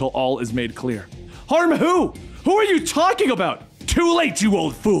girl until all is made clear. Harm who? Who are you talking about? Too late, you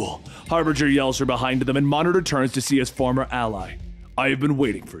old fool! Harbinger yells from behind them, and Monitor turns to see his former ally. I have been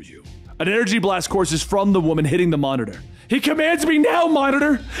waiting for you. An energy blast courses from the woman, hitting the Monitor. He commands me now,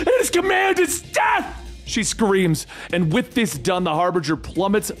 Monitor! And his command is death! She screams, and with this done, the Harbinger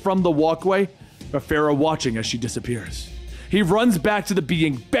plummets from the walkway, but Farah watching as she disappears. He runs back to the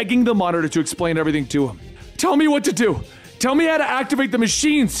being, begging the Monitor to explain everything to him. Tell me what to do! Tell me how to activate the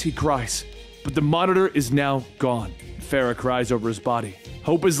machines, he cries. But the Monitor is now gone. Farah cries over his body.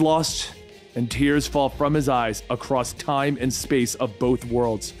 Hope is lost, and tears fall from his eyes across time and space of both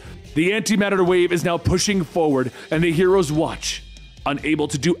worlds. The antimatter wave is now pushing forward, and the heroes watch, unable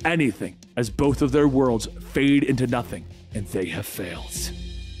to do anything as both of their worlds fade into nothing, and they have failed.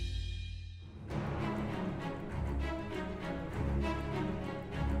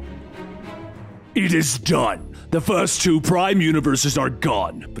 It is done. The first two prime universes are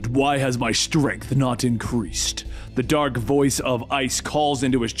gone, but why has my strength not increased? The dark voice of Ice calls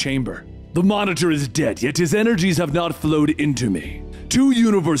into his chamber. The Monitor is dead, yet his energies have not flowed into me. Two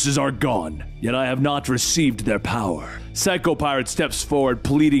universes are gone, yet I have not received their power. Psycho Pirate steps forward,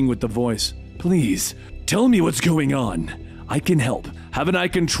 pleading with the voice. Please, tell me what's going on. I can help. Haven't I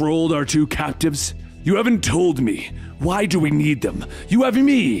controlled our two captives? You haven't told me. Why do we need them? You have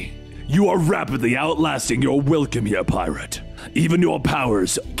me. You are rapidly outlasting your welcome here, Pirate. Even your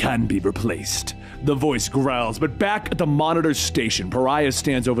powers can be replaced. The voice growls, but back at the Monitor station, Pariah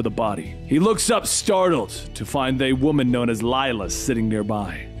stands over the body. He looks up, startled, to find a woman known as Lila sitting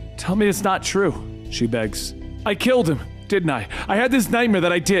nearby. Tell me it's not true, she begs. I killed him, didn't I? I had this nightmare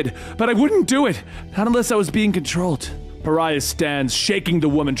that I did, but I wouldn't do it, not unless I was being controlled. Pariah stands, shaking the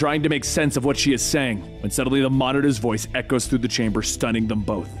woman, trying to make sense of what she is saying, when suddenly the Monitor's voice echoes through the chamber, stunning them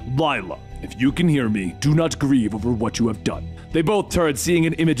both. Lila, if you can hear me, do not grieve over what you have done. They both turned, seeing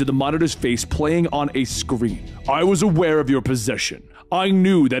an image of the Monitor's face playing on a screen. I was aware of your possession. I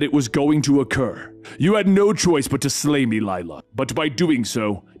knew that it was going to occur. You had no choice but to slay me, Lila. But by doing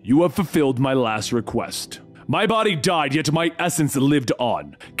so, you have fulfilled my last request. My body died, yet my essence lived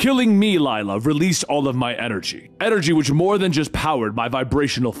on. Killing me, Lila, released all of my energy. Energy which more than just powered my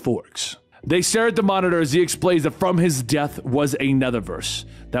vibrational forks. They stare at the Monitor as he explains that from his death was a netherverse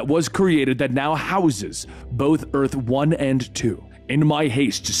that was created that now houses both Earth 1 and 2. In my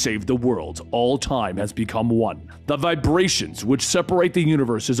haste to save the world, all time has become one. The vibrations which separate the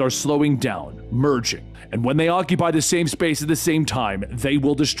universes are slowing down, merging, and when they occupy the same space at the same time, they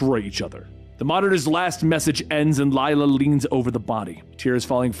will destroy each other. The Monitor's last message ends and Lila leans over the body, tears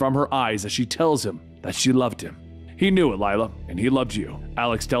falling from her eyes as she tells him that she loved him. He knew it, Lila, and he loved you,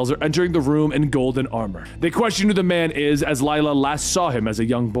 Alex tells her, entering the room in golden armor. They question who the man is as Lila last saw him as a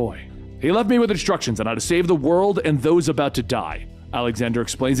young boy. He left me with instructions on how to save the world and those about to die, Alexander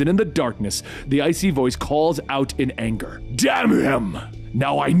explains, and in the darkness, the icy voice calls out in anger. Damn him!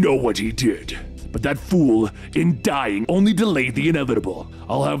 Now I know what he did. But that fool, in dying, only delayed the inevitable.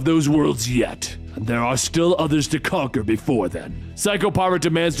 I'll have those worlds yet, and there are still others to conquer before then. Psycho Pirate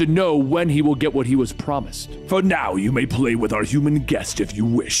demands to know when he will get what he was promised. For now, you may play with our human guest if you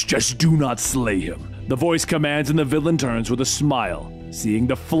wish, just do not slay him. The voice commands and the villain turns with a smile, seeing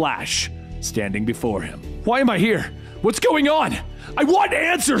the Flash standing before him. Why am I here? What's going on? I want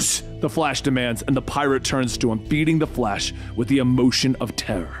answers! The Flash demands, and the pirate turns to him, feeding the Flash with the emotion of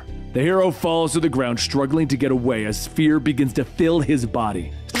terror. The hero falls to the ground, struggling to get away as fear begins to fill his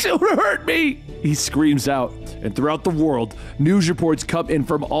body. Don't hurt me! He screams out, and throughout the world, news reports come in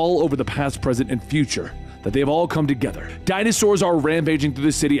from all over the past, present, and future that they have all come together. Dinosaurs are rampaging through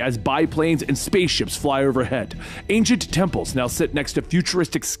the city as biplanes and spaceships fly overhead. Ancient temples now sit next to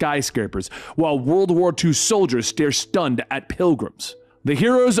futuristic skyscrapers, while World War II soldiers stare stunned at pilgrims. The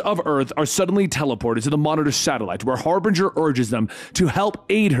heroes of Earth are suddenly teleported to the Monitor satellite, where Harbinger urges them to help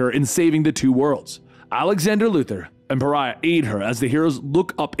aid her in saving the two worlds. Alexander Luthor and Pariah aid her as the heroes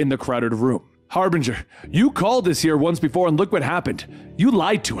look up in the crowded room. Harbinger, you called us here once before and look what happened. You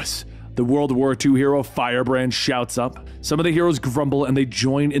lied to us. The World War II hero Firebrand shouts up. Some of the heroes grumble and they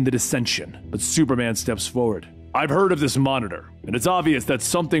join in the dissension, but Superman steps forward. I've heard of this Monitor, and it's obvious that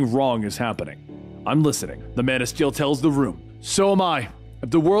something wrong is happening. I'm listening. The Man of Steel tells the room. So am I.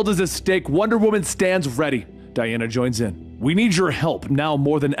 If the world is at stake, Wonder Woman stands ready. Diana joins in. We need your help now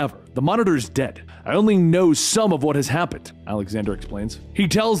more than ever. The Monitor is dead. I only know some of what has happened, Alexander explains. He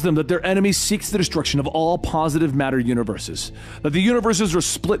tells them that their enemy seeks the destruction of all positive matter universes, that the universes are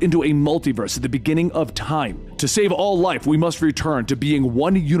split into a multiverse at the beginning of time. To save all life, we must return to being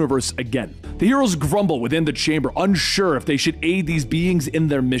one universe again. The heroes grumble within the chamber, unsure if they should aid these beings in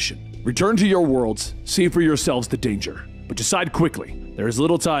their mission. Return to your worlds, see for yourselves the danger, but decide quickly. There is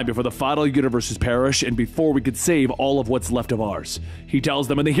little time before the final universes perish and before we could save all of what's left of ours. He tells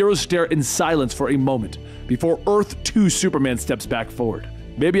them, and the heroes stare in silence for a moment before Earth 2 Superman steps back forward.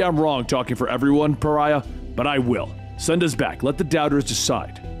 Maybe I'm wrong talking for everyone, Pariah, but I will. Send us back, let the doubters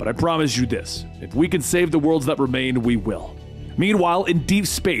decide. But I promise you this, if we can save the worlds that remain, we will. Meanwhile, in deep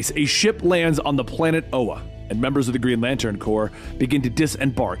space, a ship lands on the planet Oa, and members of the Green Lantern Corps begin to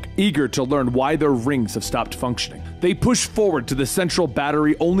disembark, eager to learn why their rings have stopped functioning. They push forward to the central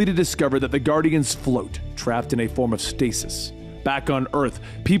battery only to discover that the Guardians float, trapped in a form of stasis. Back on Earth,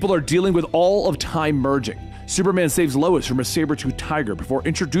 people are dealing with all of time merging. Superman saves Lois from a saber-toothed tiger before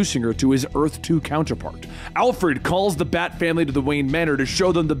introducing her to his Earth 2 counterpart. Alfred calls the Bat family to the Wayne Manor to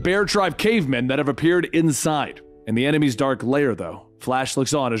show them the Bear Tribe cavemen that have appeared inside. In the enemy's dark lair, though, Flash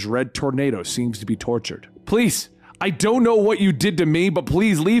looks on as Red Tornado seems to be tortured. Please, I don't know what you did to me, but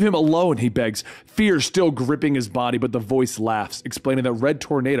please leave him alone, he begs, fear still gripping his body, but the voice laughs, explaining that Red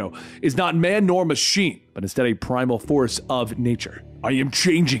Tornado is not man nor machine, but instead a primal force of nature. I am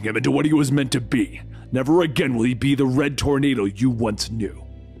changing him into what he was meant to be. Never again will he be the Red Tornado you once knew.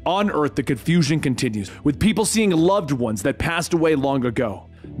 On Earth, the confusion continues, with people seeing loved ones that passed away long ago.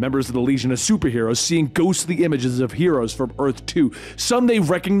 Members of the Legion of Superheroes seeing ghostly images of heroes from Earth 2. Some they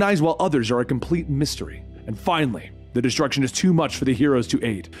recognize while others are a complete mystery. And finally, the destruction is too much for the heroes to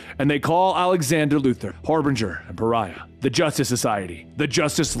aid, and they call Alexander Luthor, Harbinger, and Pariah, the Justice Society, the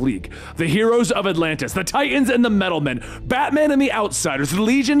Justice League, the Heroes of Atlantis, the Titans and the Metal Men, Batman and the Outsiders, the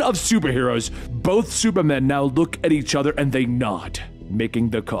Legion of Superheroes. Both Supermen now look at each other and they nod, making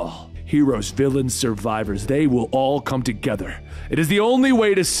the call. Heroes, villains, survivors, they will all come together. It is the only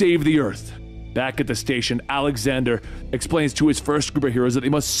way to save the Earth. Back at the station, Alexander explains to his first group of heroes that they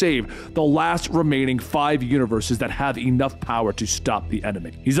must save the last remaining 5 universes that have enough power to stop the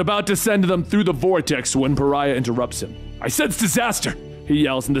enemy. He's about to send them through the vortex when Pariah interrupts him. I sense disaster, he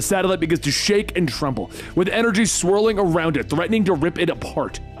yells, and the satellite begins to shake and tremble, with energy swirling around it, threatening to rip it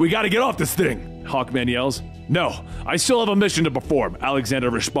apart. We gotta get off this thing, Hawkman yells. No, I still have a mission to perform, Alexander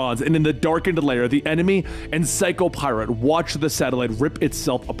responds, and in the darkened lair, the enemy and Psycho Pirate watch the satellite rip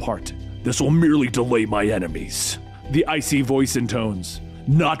itself apart. This will merely delay my enemies, the icy voice intones,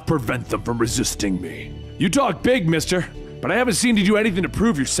 not prevent them from resisting me. You talk big, mister, but I haven't seen you do anything to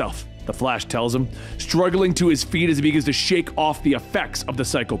prove yourself, the Flash tells him, struggling to his feet as he begins to shake off the effects of the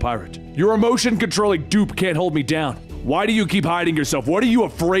Psycho Pirate. Your emotion-controlling dupe can't hold me down. Why do you keep hiding yourself? What are you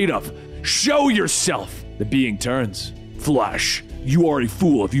afraid of? Show yourself! The being turns. Flash, you are a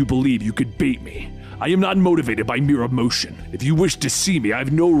fool if you believe you could bait me. I am not motivated by mere emotion. If you wish to see me, I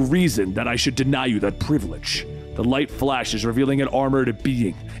have no reason that I should deny you that privilege. The light flashes, revealing an armored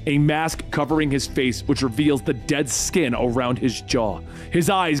being, a mask covering his face, which reveals the dead skin around his jaw, his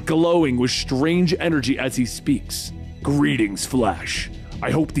eyes glowing with strange energy as he speaks. Greetings, Flash.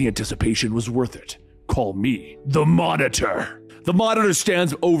 I hope the anticipation was worth it. Call me the Monitor. The Monitor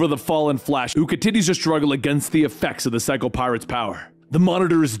stands over the fallen Flash, who continues to struggle against the effects of the Psycho Pirate's power. The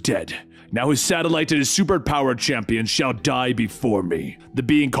Monitor is dead. Now his satellite and his superpowered champion shall die before me. The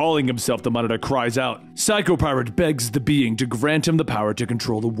being calling himself the Monitor cries out. Psycho Pirate begs the being to grant him the power to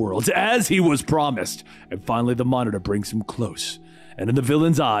control the worlds, as he was promised. And finally the Monitor brings him close, and in the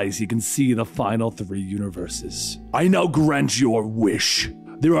villain's eyes, he can see the final 3 universes. I now grant your wish.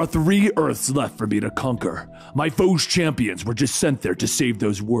 There are 3 Earths left for me to conquer. My foe's champions were just sent there to save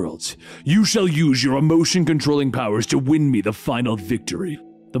those worlds. You shall use your emotion-controlling powers to win me the final victory,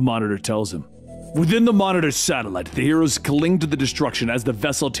 the monitor tells him. Within the monitor's satellite, the heroes cling to the destruction as the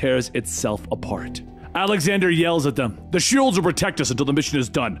vessel tears itself apart. Alexander yells at them. The shields will protect us until the mission is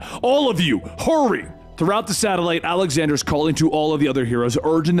done. All of you, hurry! Throughout the satellite, Alexander's calling to all of the other heroes,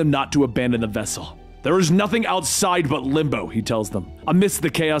 urging them not to abandon the vessel. There is nothing outside but limbo, he tells them. Amidst the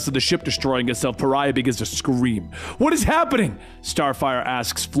chaos of the ship destroying itself, Pariah begins to scream. What is happening? Starfire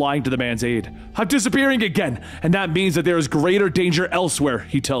asks, flying to the man's aid. I'm disappearing again, and that means that there is greater danger elsewhere,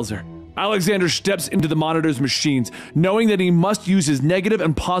 he tells her. Alexander steps into the monitor's machines, knowing that he must use his negative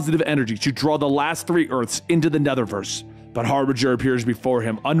and positive energy to draw the last 3 Earths into the Netherverse. But Harbinger appears before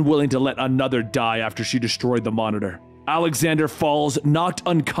him, unwilling to let another die after she destroyed the monitor. Alexander falls, knocked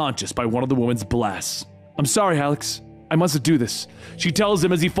unconscious by one of the woman's blasts. I'm sorry, Alex. I must do this, she tells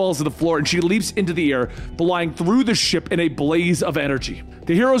him as he falls to the floor, and she leaps into the air, flying through the ship in a blaze of energy.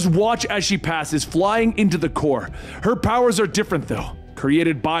 The heroes watch as she passes, flying into the core. Her powers are different, though,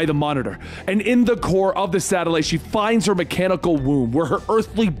 created by the monitor, and in the core of the satellite, she finds her mechanical womb, where her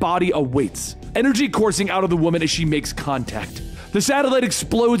earthly body awaits. Energy coursing out of the woman as she makes contact. The satellite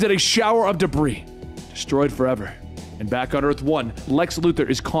explodes at a shower of debris, destroyed forever. And back on Earth 1, Lex Luthor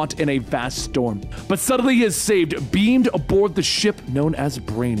is caught in a vast storm. But suddenly he is saved, beamed aboard the ship known as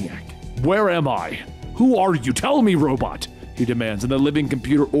Brainiac. Where am I? Who are you? Tell me, robot, he demands, and the living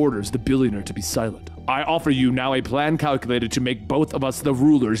computer orders the billionaire to be silent. I offer you now a plan calculated to make both of us the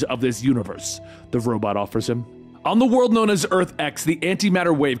rulers of this universe, the robot offers him. On the world known as Earth X, the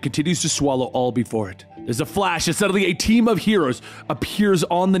antimatter wave continues to swallow all before it. There's a flash, and suddenly a team of heroes appears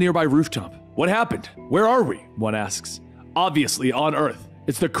on the nearby rooftop. What happened? Where are we? One asks. Obviously, on Earth.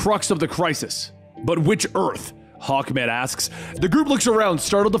 It's the crux of the crisis. But which Earth? Hawkman asks. The group looks around,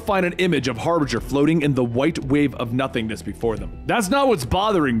 startled to find an image of Harbinger floating in the white wave of nothingness before them. That's not what's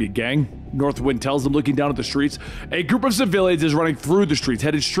bothering me, gang, Northwind tells them, looking down at the streets. A group of civilians is running through the streets,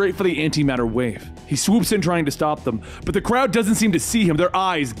 headed straight for the antimatter wave. He swoops in trying to stop them, but the crowd doesn't seem to see him, their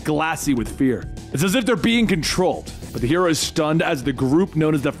eyes glassy with fear. It's as if they're being controlled, but the hero is stunned as the group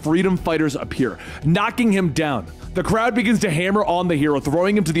known as the Freedom Fighters appear, knocking him down. The crowd begins to hammer on the hero,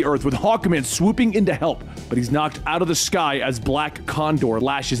 throwing him to the earth, with Hawkman swooping in to help, but he's knocked out of the sky as Black Condor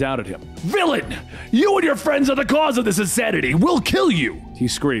lashes out at him. Villain! You and your friends are the cause of this insanity! We'll kill you! He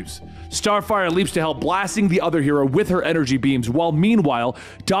screams. Starfire leaps to help, blasting the other hero with her energy beams, while meanwhile,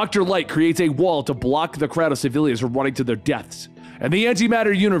 Dr. Light creates a wall to block the crowd of civilians from running to their deaths. And the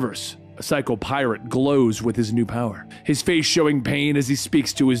antimatter universe, a psycho pirate, glows with his new power, his face showing pain as he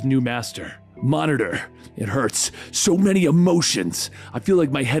speaks to his new master. Monitor, it hurts. So many emotions. I feel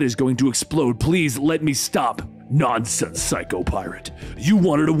like my head is going to explode. Please let me stop. Nonsense, psycho pirate. You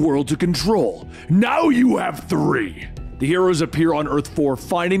wanted a world to control. Now you have 3. The heroes appear on Earth 4,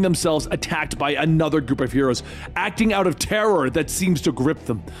 finding themselves attacked by another group of heroes, acting out of terror that seems to grip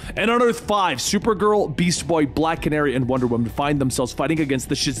them. And on Earth 5, Supergirl, Beast Boy, Black Canary, and Wonder Woman find themselves fighting against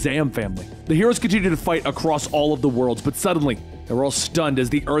the Shazam family. The heroes continue to fight across all of the worlds, but suddenly, they're all stunned as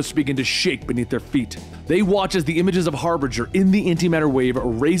the Earths begin to shake beneath their feet. They watch as the images of Harbinger in the antimatter wave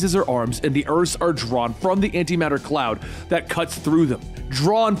raises her arms, and the Earths are drawn from the antimatter cloud that cuts through them,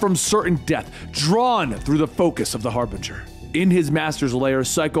 drawn from certain death, drawn through the focus of the Harbinger. In his master's lair,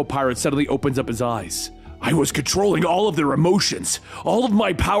 Psycho Pirate suddenly opens up his eyes. I was controlling all of their emotions. All of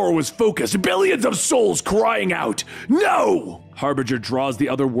my power was focused, billions of souls crying out, no! Harbinger draws the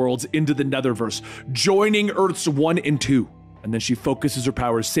other worlds into the Netherverse, joining Earths 1 and 2. And then she focuses her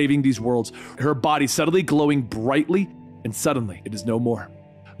powers, saving these worlds, her body suddenly glowing brightly, and suddenly it is no more.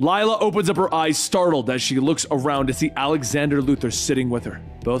 Lila opens up her eyes, startled as she looks around to see Alexander Luthor sitting with her,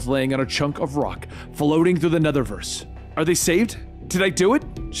 both laying on a chunk of rock, floating through the Netherverse. Are they saved? Did I do it?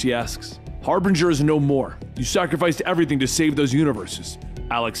 She asks. Harbinger is no more. You sacrificed everything to save those universes,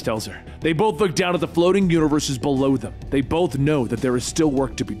 Alex tells her. They both look down at the floating universes below them. They both know that there is still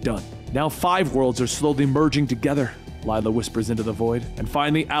work to be done. Now 5 worlds are slowly merging together, Lila whispers into the void. And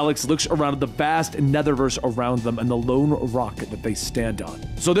finally, Alex looks around at the vast Netherverse around them and the lone rock that they stand on.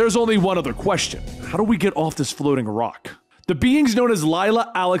 So there's only one other question. How do we get off this floating rock? The beings known as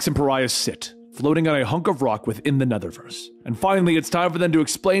Lila, Alex, and Pariah sit, floating on a hunk of rock within the Netherverse. And finally, it's time for them to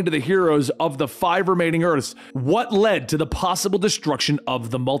explain to the heroes of the 5 remaining Earths what led to the possible destruction of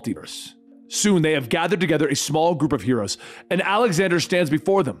the multiverse. Soon, they have gathered together a small group of heroes, and Alexander stands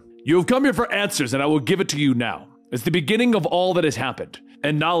before them. You have come here for answers, and I will give it to you now. It's the beginning of all that has happened,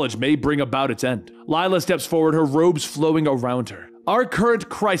 and knowledge may bring about its end. Lila steps forward, her robes flowing around her. Our current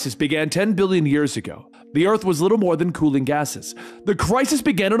crisis began 10 billion years ago. The Earth was little more than cooling gases. The crisis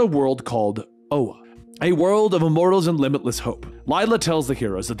began in a world called Oa, a world of immortals and limitless hope. Lila tells the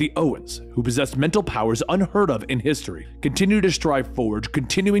heroes that the Oans, who possessed mental powers unheard of in history, continue to strive forward,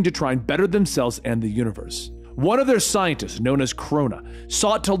 continuing to try and better themselves and the universe. One of their scientists, known as Krona,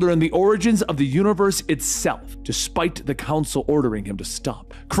 sought to learn the origins of the universe itself, despite the council ordering him to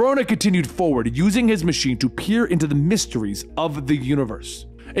stop. Krona continued forward, using his machine to peer into the mysteries of the universe.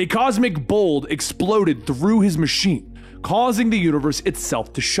 A cosmic bolt exploded through his machine, causing the universe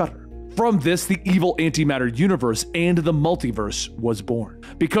itself to shudder. From this, the evil antimatter universe and the multiverse was born.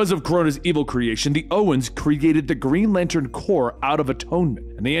 Because of Krona's evil creation, the Owens created the Green Lantern Corps out of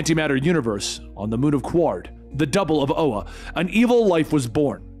atonement. In the antimatter universe, on the moon of Quard, the double of Oa, an evil life was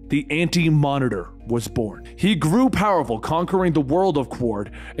born. The Anti-Monitor was born. He grew powerful, conquering the world of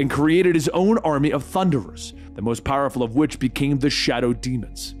Quard, and created his own army of Thunderers, the most powerful of which became the Shadow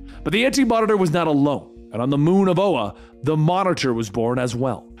Demons. But the Anti-Monitor was not alone, and on the moon of Oa, the Monitor was born as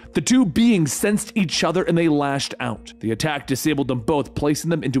well. The two beings sensed each other and they lashed out. The attack disabled them both, placing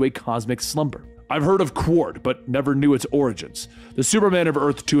them into a cosmic slumber. I've heard of Quard, but never knew its origins. The Superman of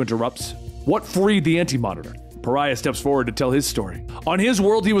Earth 2 interrupts. What freed the Anti-Monitor? Pariah steps forward to tell his story. On his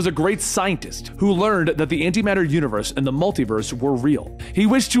world, he was a great scientist who learned that the antimatter universe and the multiverse were real. He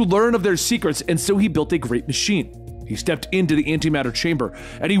wished to learn of their secrets, and so he built a great machine. He stepped into the antimatter chamber,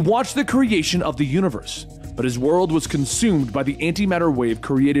 and he watched the creation of the universe. But his world was consumed by the antimatter wave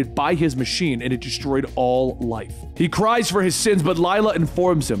created by his machine, and it destroyed all life. He cries for his sins, but Lila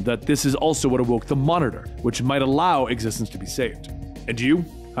informs him that this is also what awoke the Monitor, which might allow existence to be saved. And you?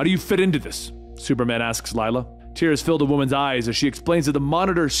 How do you fit into this? Superman asks Lila. Tears fill the woman's eyes as she explains that the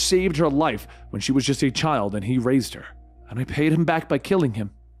Monitor saved her life when she was just a child and he raised her. And I paid him back by killing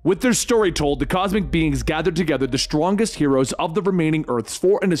him. With their story told, the cosmic beings gathered together the strongest heroes of the remaining Earths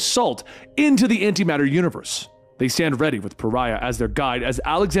for an assault into the antimatter universe. They stand ready with Pariah as their guide as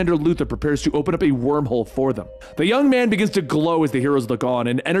Alexander Luthor prepares to open up a wormhole for them. The young man begins to glow as the heroes look on,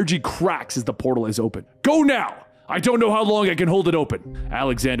 and energy cracks as the portal is open. Go now! I don't know how long I can hold it open,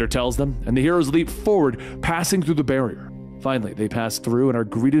 Alexander tells them, and the heroes leap forward, passing through the barrier. Finally, they pass through and are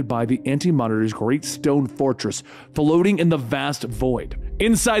greeted by the Anti-Monitor's great stone fortress floating in the vast void.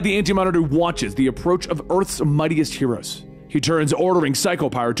 Inside, the Anti-Monitor watches the approach of Earth's mightiest heroes. He turns, ordering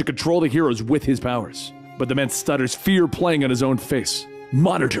Psychopower to control the heroes with his powers. But the man stutters, fear playing on his own face.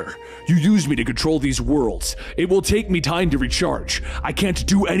 Monitor, you used me to control these worlds. It will take me time to recharge. I can't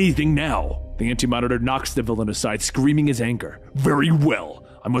do anything now. The Anti-Monitor knocks the villain aside, screaming his anger. Very well,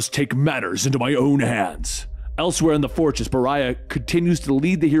 I must take matters into my own hands. Elsewhere in the fortress, Pariah continues to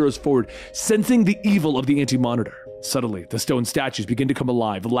lead the heroes forward, sensing the evil of the Anti-Monitor. Suddenly, the stone statues begin to come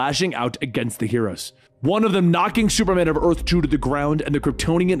alive, lashing out against the heroes. One of them knocking Superman of Earth 2 to the ground, and the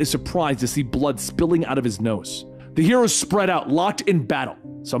Kryptonian is surprised to see blood spilling out of his nose. The heroes spread out, locked in battle.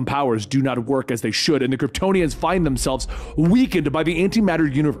 Some powers do not work as they should, and the Kryptonians find themselves weakened by the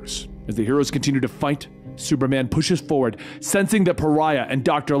antimatter universe. As the heroes continue to fight, Superman pushes forward, sensing that Pariah and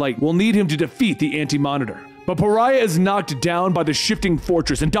Dr. Light will need him to defeat the Anti-Monitor. But Pariah is knocked down by the shifting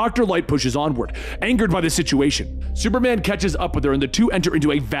fortress, and Dr. Light pushes onward, angered by the situation. Superman catches up with her, and the two enter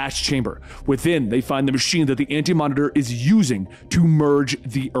into a vast chamber. Within, they find the machine that the Anti-Monitor is using to merge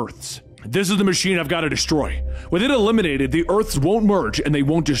the Earths. This is the machine I've got to destroy. With it eliminated, the Earths won't merge and they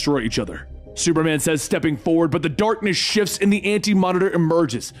won't destroy each other. Superman says, stepping forward, but the darkness shifts and the Anti-Monitor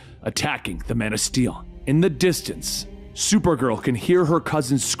emerges, attacking the Man of Steel. In the distance, Supergirl can hear her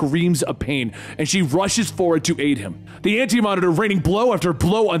cousin's screams of pain, and she rushes forward to aid him. The Anti-Monitor raining blow after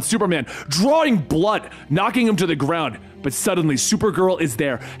blow on Superman, drawing blood, knocking him to the ground. But suddenly, Supergirl is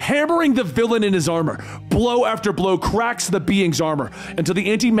there, hammering the villain in his armor. Blow after blow cracks the being's armor until the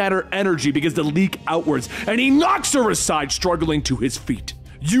antimatter energy begins to leak outwards, and he knocks her aside, struggling to his feet.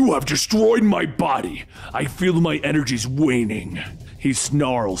 You have destroyed my body. I feel my energies waning. He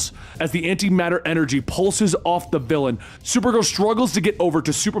snarls. As the antimatter energy pulses off the villain, Supergirl struggles to get over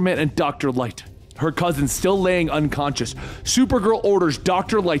to Superman and Dr. Light. Her cousin still laying unconscious, Supergirl orders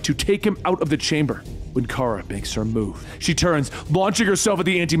Dr. Light to take him out of the chamber. When Kara makes her move, she turns, launching herself at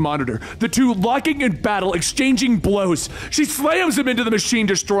the Anti-Monitor, the two locking in battle, exchanging blows. She slams him into the machine,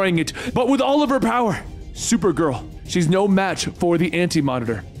 destroying it, but with all of her power. Supergirl, she's no match for the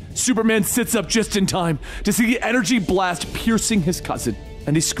Anti-Monitor. Superman sits up just in time to see the energy blast piercing his cousin,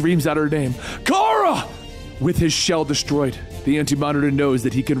 and he screams out her name, Kara! With his shell destroyed, the Anti-Monitor knows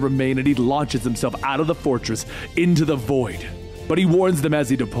that he can remain, and he launches himself out of the fortress into the void. But he warns them as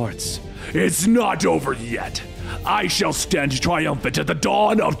he departs. It's not over yet. I shall stand triumphant at the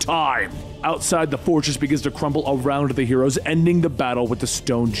dawn of time. Outside, the fortress begins to crumble around the heroes, ending the battle with the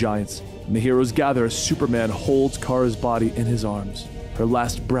stone giants. And the heroes gather as Superman holds Kara's body in his arms, her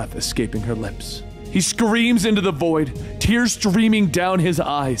last breath escaping her lips. He screams into the void, tears streaming down his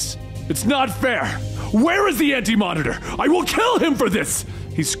eyes. "It's not fair! Where is the Anti-Monitor? I will kill him for this!"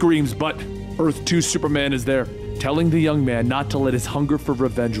 He screams, but Earth 2 Superman is there, telling the young man not to let his hunger for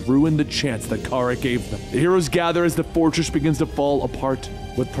revenge ruin the chance that Kara gave them. The heroes gather as the fortress begins to fall apart.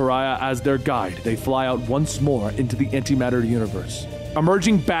 With Pariah as their guide, they fly out once more into the antimatter universe.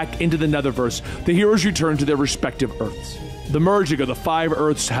 Emerging back into the Netherverse, the heroes return to their respective Earths. The merging of the 5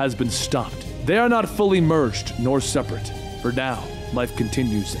 Earths has been stopped. They are not fully merged nor separate. For now, life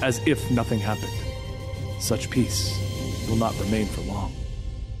continues as if nothing happened. Such peace will not remain for long.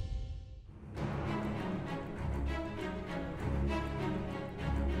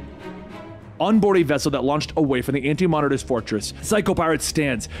 On board a vessel that launched away from the Anti-Monitor's fortress, Psycho Pirate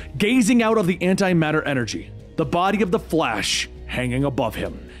stands, gazing out of the antimatter energy, the body of the Flash hanging above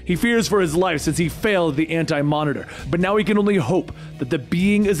him. He fears for his life since he failed the Anti-Monitor, but now he can only hope that the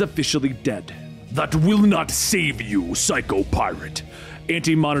being is officially dead. "That will not save you, Psycho Pirate,"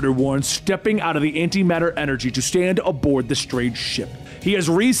 Anti-Monitor warns, stepping out of the antimatter energy to stand aboard the strange ship. He has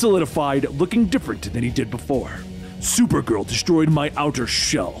re-solidified, looking different than he did before. "Supergirl destroyed my outer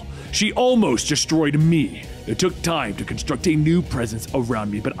shell. She almost destroyed me. It took time to construct a new presence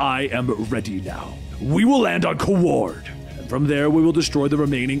around me, but I am ready now. We will land on Onward, and from there we will destroy the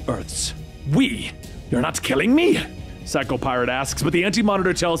remaining Earths." "We? You're not killing me?" Psycho Pirate asks, but the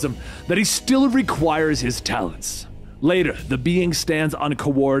Anti-Monitor tells him that he still requires his talents. Later, the being stands on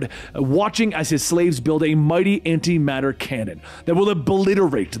Onward, watching as his slaves build a mighty antimatter cannon that will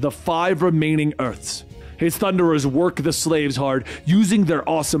obliterate the 5 remaining Earths. His Thunderers work the slaves hard, using their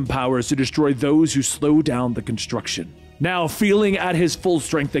awesome powers to destroy those who slow down the construction. Now, feeling at his full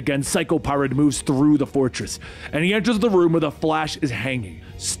strength again, Psycho Pirate moves through the fortress, and he enters the room where the Flash is hanging,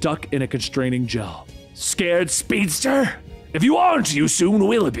 stuck in a constraining gel. "Scared, speedster? If you aren't, you soon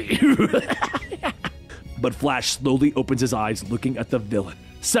will be." But Flash slowly opens his eyes, looking at the villain.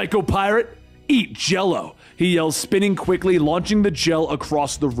 "Psycho Pirate, eat Jello," he yells, spinning quickly, launching the gel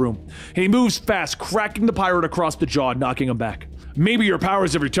across the room. He moves fast, cracking the pirate across the jaw, knocking him back. "Maybe your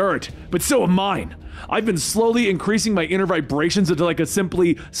powers have returned, but so have mine. I've been slowly increasing my inner vibrations until I could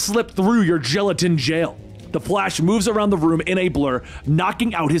simply slip through your gelatin jail." The Flash moves around the room in a blur,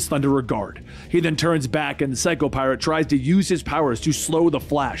 knocking out his Thunderer guard. He then turns back, and the Psycho Pirate tries to use his powers to slow the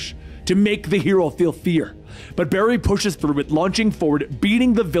Flash, to make the hero feel fear. But Barry pushes through it, launching forward,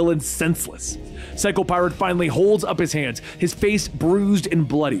 beating the villain senseless. Psycho Pirate finally holds up his hands, his face bruised and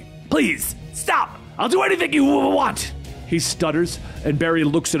bloody. "Please, stop! I'll do anything you want!" He stutters, and Barry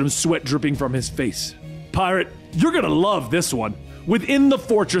looks at him, sweat dripping from his face. "Pirate, you're gonna love this one." Within the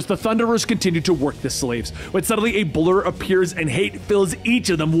fortress, the Thunderers continue to work the slaves, when suddenly a blur appears and hate fills each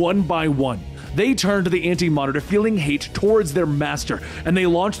of them one by one. They turn to the Anti-Monitor, feeling hate towards their master, and they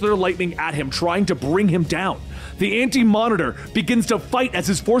launch their lightning at him, trying to bring him down. The Anti-Monitor begins to fight as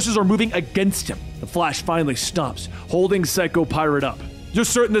his forces are moving against him. The Flash finally stops, holding Psycho Pirate up. "You're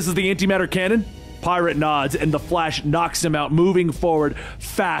certain this is the antimatter cannon?" Pirate nods, and the Flash knocks him out, moving forward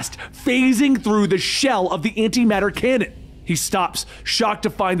fast, phasing through the shell of the antimatter cannon. He stops, shocked to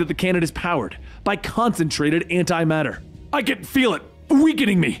find that the cannon is powered by concentrated antimatter. "I can feel it,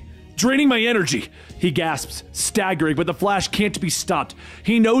 weakening me, draining my energy," he gasps, staggering, but the Flash can't be stopped.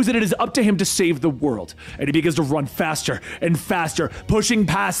 He knows that it is up to him to save the world, and he begins to run faster and faster, pushing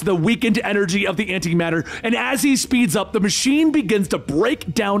past the weakened energy of the antimatter, and as he speeds up, the machine begins to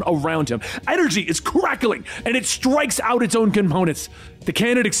break down around him. Energy is crackling, and it strikes out its own components. The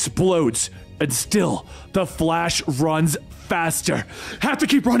cannon explodes, and still, the Flash runs faster. "Have to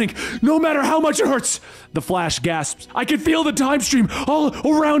keep running, no matter how much it hurts." The Flash gasps. "I can feel the time stream all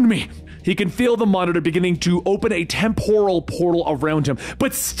around me." He can feel the monitor beginning to open a temporal portal around him,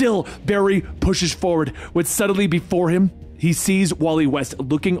 but still, Barry pushes forward, when suddenly before him, he sees Wally West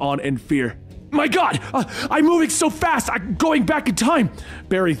looking on in fear. "My God, I'm moving so fast, I'm going back in time,"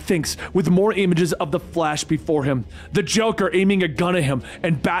 Barry thinks, with more images of the Flash before him. The Joker aiming a gun at him,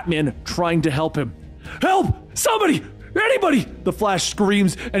 and Batman trying to help him. "Help! Somebody! Anybody!" The Flash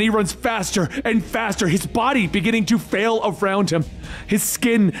screams, and he runs faster and faster, his body beginning to fail around him, his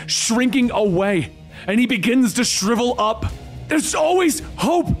skin shrinking away, and he begins to shrivel up. "There's always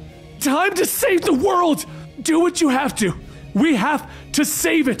hope! Time to save the world! Do what you have to! We have to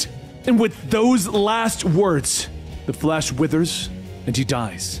save it!" And with those last words, the Flash withers and he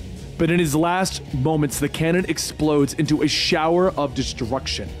dies. But in his last moments, the cannon explodes into a shower of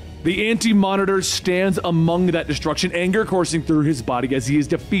destruction. The Anti-Monitor stands among that destruction, anger coursing through his body as he is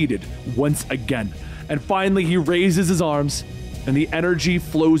defeated once again. And finally, he raises his arms, and the energy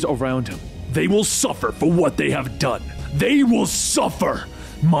flows around him. They will suffer for what they have done. They will suffer!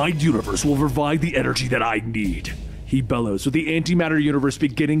 My universe will provide the energy that I need. He bellows, with the antimatter universe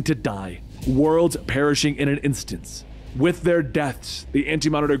beginning to die, worlds perishing in an instant. With their deaths, the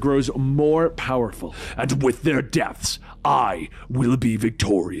Anti-Monitor grows more powerful, and with their deaths, I will be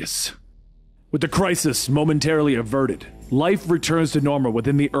victorious. With the crisis momentarily averted, life returns to normal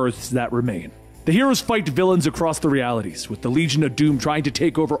within the Earths that remain. The heroes fight villains across the realities, with the Legion of Doom trying to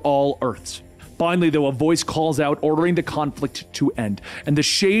take over all Earths. Finally, though, a voice calls out ordering the conflict to end, and the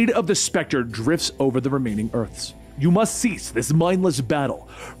shade of the Spectre drifts over the remaining Earths. You must cease this mindless battle,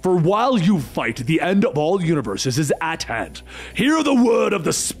 for while you fight, the end of all universes is at hand. Hear the word of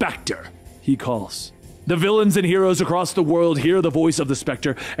the Spectre, he calls. The villains and heroes across the world hear the voice of the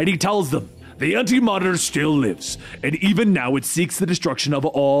Spectre, and he tells them, the Anti-Monitor still lives, and even now it seeks the destruction of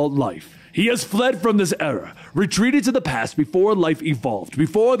all life. He has fled from this era, retreated to the past before life evolved,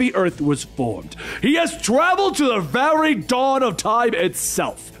 before the Earth was formed. He has traveled to the very dawn of time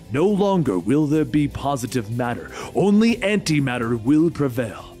itself. No longer will there be positive matter, only antimatter will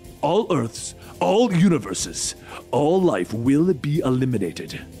prevail. All Earths, all universes, all life will be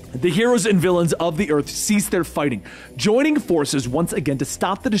eliminated. The heroes and villains of the Earth cease their fighting, joining forces once again to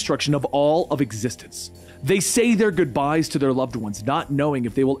stop the destruction of all of existence. They say their goodbyes to their loved ones, not knowing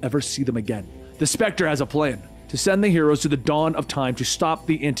if they will ever see them again. The Spectre has a plan, to send the heroes to the dawn of time to stop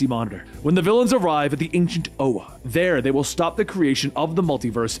the Anti-Monitor. When the villains arrive at the ancient Oa, there they will stop the creation of the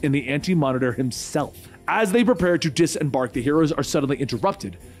multiverse in the Anti-Monitor himself. As they prepare to disembark, the heroes are suddenly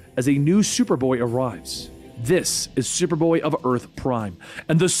interrupted as a new Superboy arrives. This is Superboy of Earth Prime,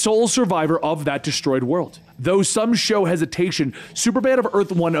 and the sole survivor of that destroyed world. Though some show hesitation, Superman of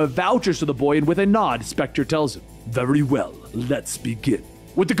Earth 1 vouches to the boy, and with a nod, Spectre tells him, "Very well, let's begin."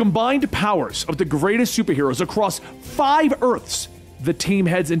 With the combined powers of the greatest superheroes across 5 Earths, the team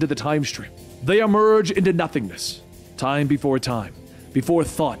heads into the time stream. They emerge into nothingness. Time, before thought,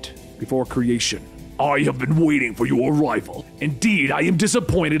 before creation. I have been waiting for your arrival. Indeed, I am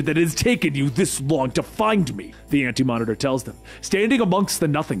disappointed that it has taken you this long to find me, the Anti-Monitor tells them, standing amongst the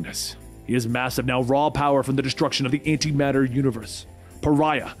nothingness. He has massive, now raw power from the destruction of the antimatter universe.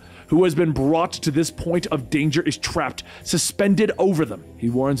 Pariah, who has been brought to this point of danger, is trapped, suspended over them. He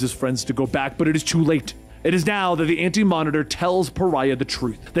warns his friends to go back, but it is too late. It is now that the Anti-Monitor tells Pariah the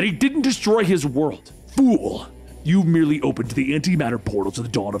truth, that he didn't destroy his world. Fool! You merely opened the antimatter portal to the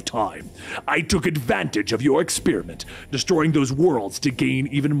dawn of time. I took advantage of your experiment, destroying those worlds to gain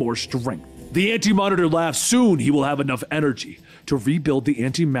even more strength. The Anti-Monitor laughs. Soon he will have enough energy to rebuild the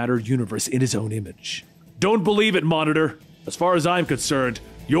antimatter universe in his own image. Don't believe it, Monitor. As far as I'm concerned,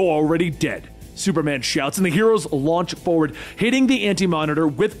 you're already dead. Superman shouts, and the heroes launch forward, hitting the Anti-Monitor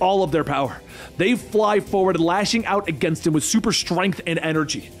with all of their power. They fly forward, lashing out against him with super strength and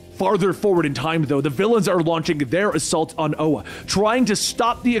energy. Farther forward in time, though, the villains are launching their assault on Oa, trying to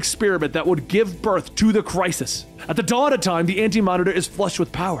stop the experiment that would give birth to the crisis. At the dawn of time, the Anti-Monitor is flushed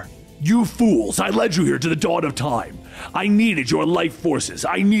with power. You fools, I led you here to the dawn of time. I needed your life forces.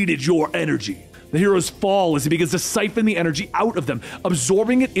 I needed your energy. The heroes fall as he begins to siphon the energy out of them,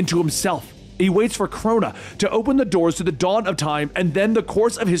 absorbing it into himself. He waits for Krona to open the doors to the dawn of time, and then the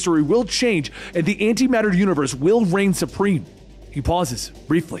course of history will change and the antimatter universe will reign supreme. He pauses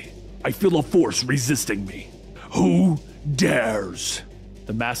briefly. I feel a force resisting me. Who dares?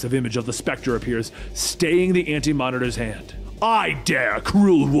 The massive image of the Spectre appears, staying the Anti-Monitor's hand. I dare,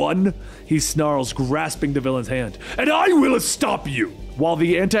 cruel one, he snarls, grasping the villain's hand, and I will stop you. While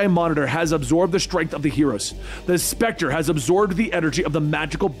the Anti-Monitor has absorbed the strength of the heroes, the Spectre has absorbed the energy of the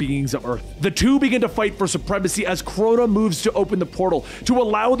magical beings of Earth. The two begin to fight for supremacy as Krona moves to open the portal to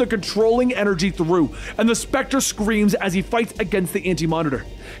allow the controlling energy through, and the Spectre screams as he fights against the Anti-Monitor.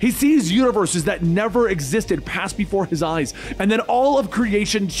 He sees universes that never existed pass before his eyes, and then all of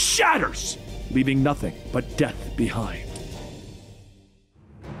creation shatters, leaving nothing but death behind.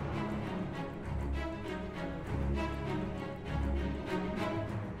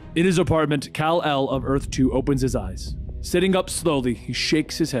 In his apartment, Kal-El of Earth 2 opens his eyes. Sitting up slowly, he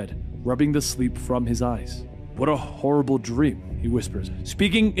shakes his head, rubbing the sleep from his eyes. What a horrible dream, he whispers,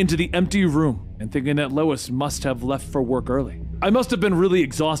 speaking into the empty room and thinking that Lois must have left for work early. I must have been really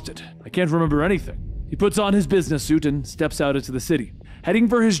exhausted. I can't remember anything. He puts on his business suit and steps out into the city, heading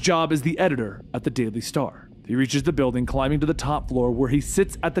for his job as the editor at the Daily Star. He reaches the building, climbing to the top floor where he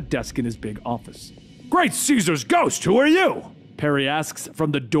sits at the desk in his big office. Great Caesar's ghost, who are you? Perry asks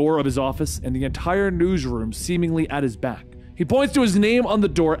from the door of his office, and the entire newsroom seemingly at his back. He points to his name on the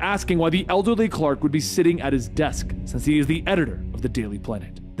door, asking why the elderly Clark would be sitting at his desk, since he is the editor of the Daily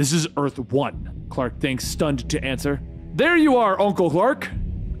Planet. This is Earth 1, Clark thinks, stunned to answer. There you are, Uncle Clark.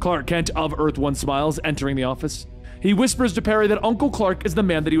 Clark Kent of Earth 1 smiles, entering the office. He whispers to Pariah that Uncle Clark is the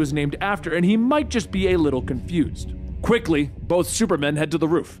man that he was named after, and he might just be a little confused. Quickly, both Supermen head to the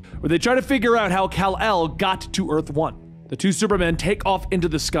roof, where they try to figure out how Kal-El got to Earth 1. The two Supermen take off into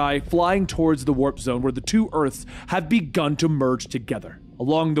the sky, flying towards the warp zone where the two Earths have begun to merge together.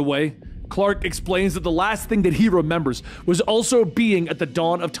 Along the way, Clark explains that the last thing that he remembers was also being at the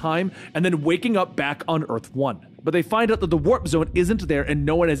dawn of time and then waking up back on Earth 1. But they find out that the warp zone isn't there and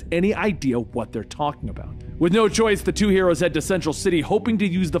no one has any idea what they're talking about. With no choice, the two heroes head to Central City, hoping to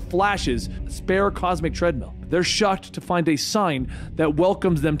use the Flash's spare cosmic treadmill. They're shocked to find a sign that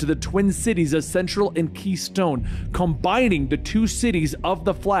welcomes them to the twin cities of Central and Keystone, combining the two cities of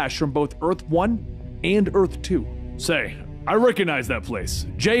the Flash from both Earth 1 and Earth 2. Say, I recognize that place.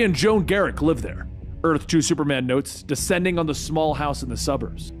 Jay and Joan Garrick live there. Earth 2 Superman notes, descending on the small house in the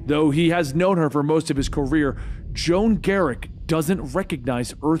suburbs. Though he has known her for most of his career, Joan Garrick doesn't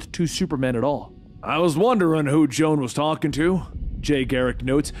recognize Earth 2 Superman at all. I was wondering who Joan was talking to, Jay Garrick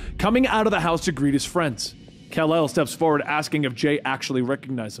notes, coming out of the house to greet his friends. Kal-El steps forward, asking if Jay actually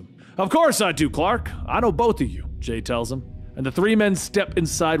recognizes him. Of course I do, Clark. I know both of you, Jay tells him. And the three men step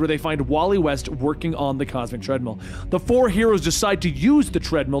inside where they find Wally West working on the cosmic treadmill. The four heroes decide to use the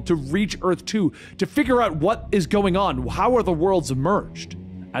treadmill to reach Earth 2 to figure out what is going on. How are the worlds merged?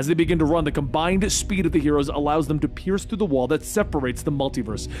 As they begin to run, the combined speed of the heroes allows them to pierce through the wall that separates the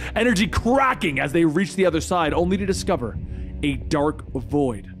multiverse, energy cracking as they reach the other side, only to discover a dark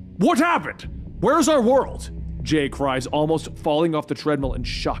void. What happened? Where's our world? Jay cries, almost falling off the treadmill in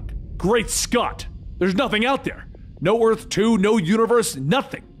shock. Great Scott! There's nothing out there. No Earth 2, no universe,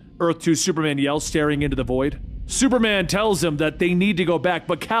 nothing. Earth 2 Superman yells, staring into the void. Superman tells him that they need to go back,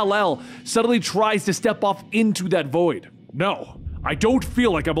 but Kal-El suddenly tries to step off into that void. No. I don't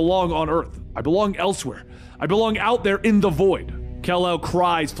feel like I belong on Earth. I belong elsewhere. I belong out there in the void. Kal-El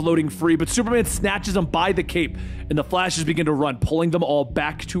cries, floating free, but Superman snatches him by the cape, and the Flashes begin to run, pulling them all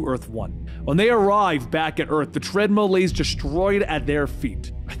back to Earth 1. When they arrive back at Earth, the treadmill lays destroyed at their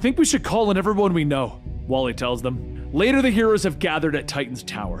feet. I think we should call in everyone we know, Wally tells them. Later, the heroes have gathered at Titan's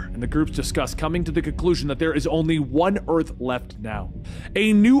Tower, and the groups discuss, coming to the conclusion that there is only one Earth left now.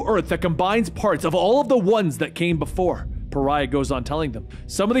 A new Earth that combines parts of all of the ones that came before. Pariah goes on telling them.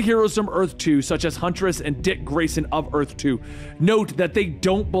 Some of the heroes from Earth 2, such as Huntress and Dick Grayson of Earth 2, note that they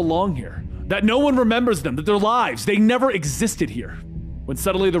don't belong here. That no one remembers them, that their lives, they never existed here. When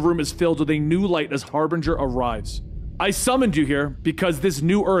suddenly the room is filled with a new light as Harbinger arrives. I summoned you here because this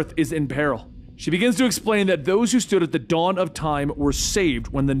new Earth is in peril. She begins to explain that those who stood at the dawn of time were saved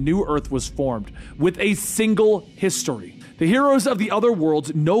when the new Earth was formed, with a single history. The heroes of the other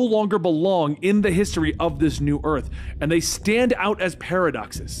worlds no longer belong in the history of this new Earth, and they stand out as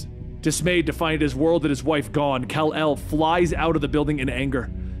paradoxes. Dismayed to find his world and his wife gone, Kal-El flies out of the building in anger.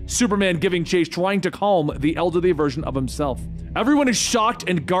 Superman giving chase, trying to calm the elderly version of himself. Everyone is shocked,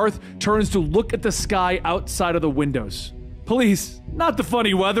 and Garth turns to look at the sky outside of the windows. Please, not the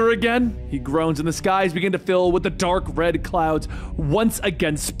funny weather again, he groans, and the skies begin to fill with the dark red clouds, once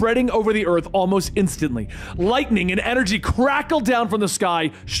again spreading over the Earth almost instantly. Lightning and energy crackle down from the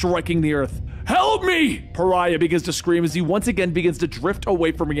sky, striking the Earth. Help me! Pariah begins to scream as he once again begins to drift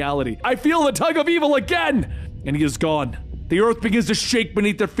away from reality. I feel the tug of evil again! And he is gone. The Earth begins to shake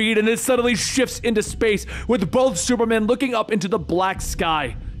beneath their feet, and it suddenly shifts into space, with both Supermen looking up into the black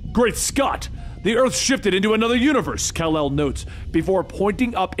sky. Great Scott! The Earth shifted into another universe, Kal-El notes, before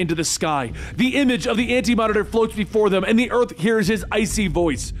pointing up into the sky. The image of the Anti-Monitor floats before them, and the Earth hears his icy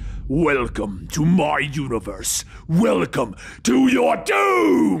voice. Welcome to my universe. Welcome to your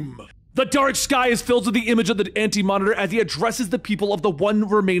doom! The dark sky is filled with the image of the Anti-Monitor as he addresses the people of the one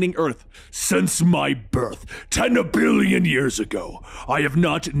remaining Earth. Since my birth, 10 billion years ago, I have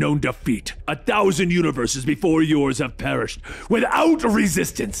not known defeat. 1,000 universes before yours have perished without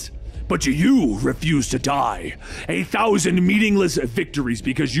resistance. But you refuse to die. 1,000 meaningless victories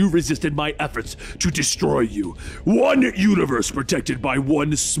because you resisted my efforts to destroy you. One universe protected by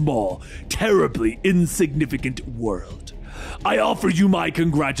one small, terribly insignificant world. I offer you my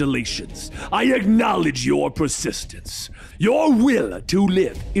congratulations. I acknowledge your persistence. Your will to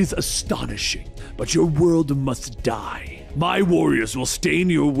live is astonishing, but your world must die. My warriors will stain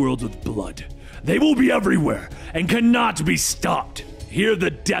your world with blood. They will be everywhere and cannot be stopped. Hear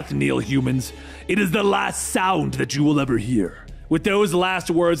the death knell, humans. It is the last sound that you will ever hear. With those last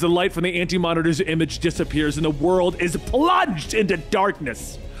words, the light from the Anti-Monitor's image disappears and the world is plunged into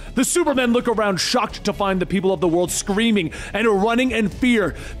darkness. The Supermen look around, shocked to find the people of the world screaming and running in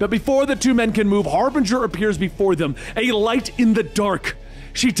fear. But before the two men can move, Harbinger appears before them, a light in the dark.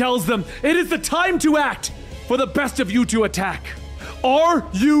 She tells them, "It is the time to act, for the best of you to attack. Are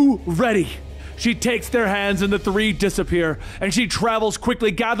you ready?" She takes their hands and the three disappear, and she travels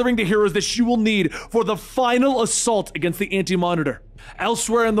quickly, gathering the heroes that she will need for the final assault against the Anti-Monitor.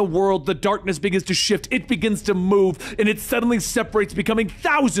 Elsewhere in the world, the darkness begins to shift, it begins to move, and it suddenly separates, becoming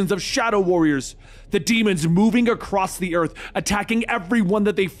thousands of shadow warriors. The demons moving across the earth, attacking everyone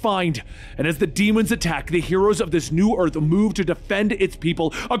that they find. And as the demons attack, the heroes of this new earth move to defend its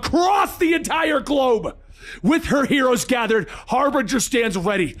people across the entire globe. With her heroes gathered, Harbinger stands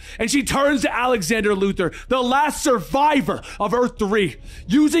ready, and she turns to Alexander Luthor, the last survivor of Earth 3.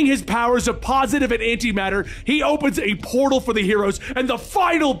 Using his powers of positive and antimatter, he opens a portal for the heroes, and the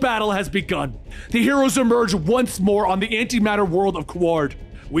final battle has begun. The heroes emerge once more on the antimatter world of Quard.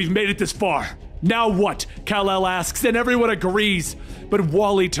 "We've made it this far. Now what?" Kal-El asks, and everyone agrees. But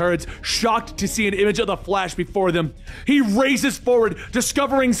Wally turns, shocked to see an image of the Flash before them. He races forward,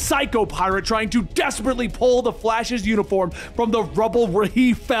 discovering Psycho Pirate trying to desperately pull the Flash's uniform from the rubble where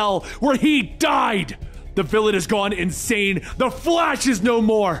he fell, where he died. The villain has gone insane. The Flash is no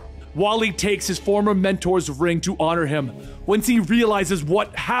more. Wally takes his former mentor's ring to honor him once he realizes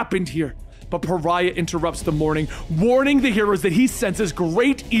what happened here. But Pariah interrupts the morning, warning the heroes that he senses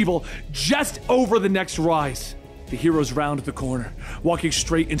great evil just over the next rise. The heroes round the corner, walking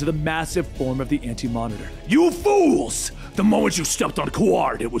straight into the massive form of the Anti-Monitor. "You fools! The moment you stepped on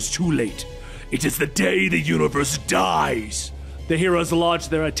Quard, it was too late. It is the day the universe dies." The heroes launch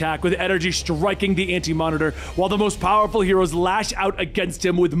their attack, with energy striking the Anti-Monitor, while the most powerful heroes lash out against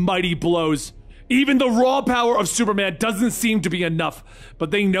him with mighty blows. Even the raw power of Superman doesn't seem to be enough,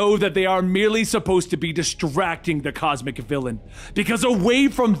 but they know that they are merely supposed to be distracting the cosmic villain. Because away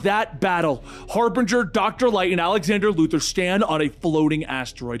from that battle, Harbinger, Dr. Light, and Alexander Luthor stand on a floating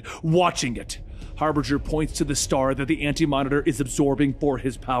asteroid, watching it. Harbinger points to the star that the Anti-Monitor is absorbing for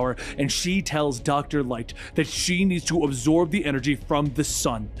his power, and she tells Dr. Light that she needs to absorb the energy from the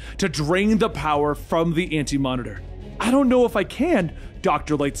sun to drain the power from the Anti-Monitor. "I don't know if I can,"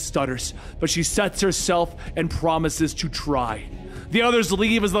 Dr. Light stutters, but she sets herself and promises to try. The others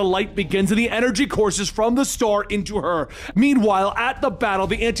leave as the light begins and the energy courses from the star into her. Meanwhile, at the battle,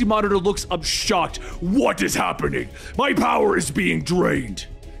 the Anti-Monitor looks up shocked. "What is happening? My power is being drained."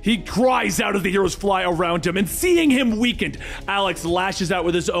 He cries out as the heroes fly around him, and seeing him weakened, Alex lashes out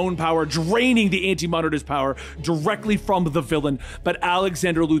with his own power, draining the Anti-Monitor's power directly from the villain. But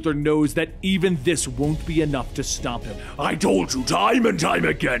Alexander Luthor knows that even this won't be enough to stop him. "I told you time and time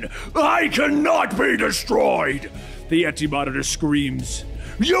again, I cannot be destroyed!" the Anti-Monitor screams.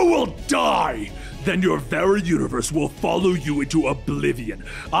 "You will die! Then your very universe will follow you into oblivion.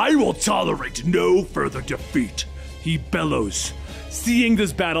 I will tolerate no further defeat," he bellows. Seeing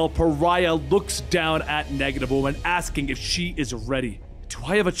this battle, Pariah looks down at Negative Woman, asking if she is ready. "Do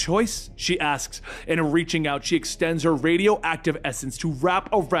I have a choice?" she asks, and reaching out, she extends her radioactive essence to wrap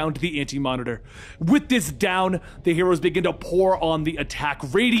around the Anti-Monitor. With this down, the heroes begin to pour on the attack.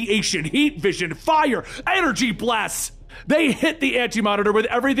 Radiation, heat vision, fire, energy blasts! They hit the Anti-Monitor with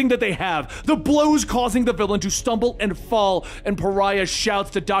everything that they have, the blows causing the villain to stumble and fall, and Pariah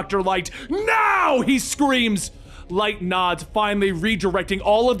shouts to Dr. Light, "Now!" he screams. Light nods, finally redirecting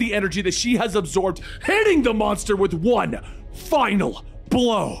all of the energy that she has absorbed, hitting the monster with one final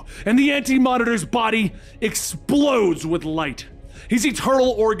blow, and the Anti-Monitor's body explodes with light. His eternal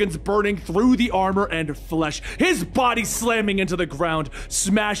organs burning through the armor and flesh, his body slamming into the ground,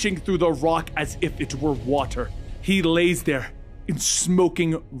 smashing through the rock as if it were water. He lays there in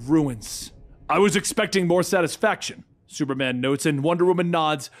smoking ruins. "I was expecting more satisfaction," Superman notes, and Wonder Woman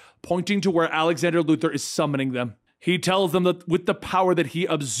nods, pointing to where Alexander Luthor is summoning them. He tells them that with the power that he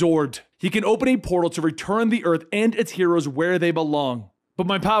absorbed, he can open a portal to return the Earth and its heroes where they belong. "But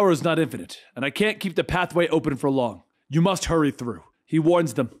my power is not infinite, and I can't keep the pathway open for long. You must hurry through," he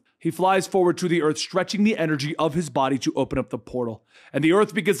warns them. He flies forward to the Earth, stretching the energy of his body to open up the portal, and the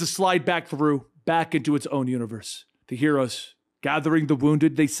Earth begins to slide back through, back into its own universe. The heroes, gathering the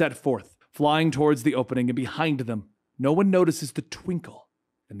wounded, they set forth, flying towards the opening, and behind them, no one notices the twinkle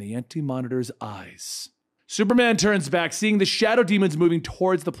in the Anti-Monitor's eyes. Superman turns back, seeing the shadow demons moving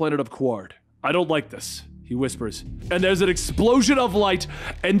towards the planet of Quard. "I don't like this," he whispers. And there's an explosion of light,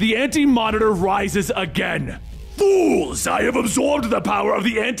 and the Anti-Monitor rises again. "Fools! I have absorbed the power of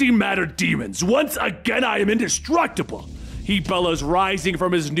the antimatter demons. Once again, I am indestructible," he bellows, rising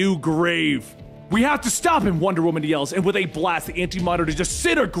from his new grave. "We have to stop him," Wonder Woman yells, and with a blast, the Anti-Monitor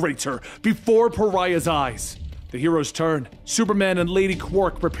disintegrates her before Pariah's eyes. The heroes turn, Superman and Lady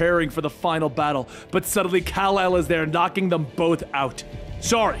Quark preparing for the final battle, but suddenly Kal-El is there, knocking them both out.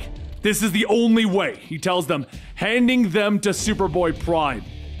 Sorry, this is the only way, he tells them, handing them to Superboy Prime.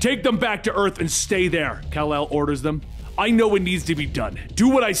 Take them back to Earth and stay there, Kal-El orders them. I know it needs to be done. Do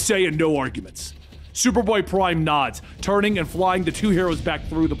what I say and no arguments. Superboy Prime nods, turning and flying the two heroes back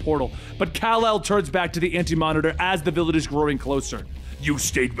through the portal, but Kal-El turns back to the Anti-Monitor as the village is growing closer. You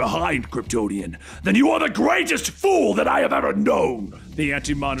stayed behind, Kryptonian. Then you are the greatest fool that I have ever known. The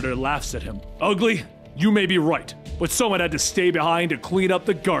Anti-Monitor laughs at him. Ugly, you may be right, but someone had to stay behind to clean up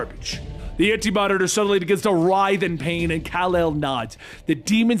the garbage. The Anti-Monitor suddenly begins to writhe in pain, and Kal-El nods. The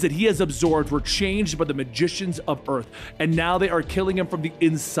demons that he has absorbed were changed by the magicians of Earth, and now they are killing him from the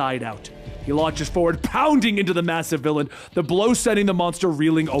inside out. He launches forward, pounding into the massive villain, the blow sending the monster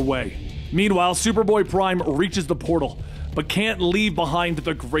reeling away. Meanwhile, Superboy Prime reaches the portal, but can't leave behind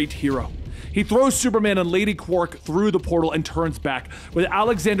the great hero. He throws Superman and Lady Quark through the portal and turns back, with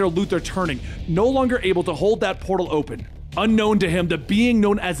Alexander Luthor turning, no longer able to hold that portal open. Unknown to him, the being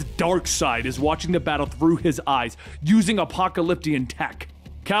known as Darkseid is watching the battle through his eyes, using apocalyptic tech.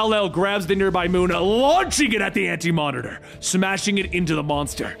 Kal-El grabs the nearby moon, launching it at the Anti-Monitor, smashing it into the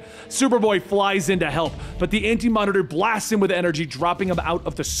monster. Superboy flies in to help, but the Anti-Monitor blasts him with energy, dropping him out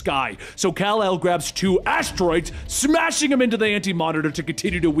of the sky. So Kal-El grabs two asteroids, smashing him into the Anti-Monitor to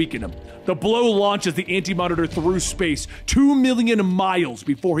continue to weaken him. The blow launches the Anti-Monitor through space, 2 million miles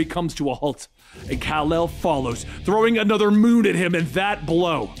before he comes to a halt. And Kal-El follows, throwing another moon at him, and that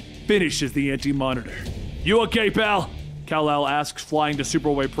blow finishes the Anti-Monitor. You okay, pal? Kal-El asks, flying to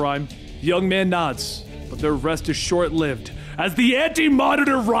Superboy Prime. The young man nods, but their rest is short-lived, as the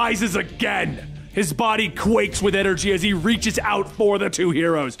Anti-Monitor rises again. His body quakes with energy as he reaches out for the two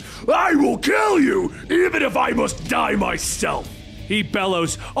heroes. I will kill you, even if I must die myself. He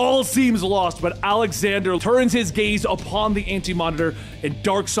bellows, all seems lost, but Alexander turns his gaze upon the Anti-Monitor, and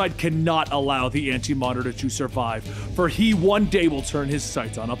Darkseid cannot allow the Anti-Monitor to survive, for he one day will turn his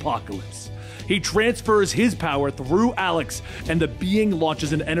sights on Apocalypse. He transfers his power through Alex, and the being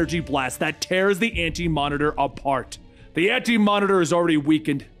launches an energy blast that tears the Anti-Monitor apart. The Anti-Monitor is already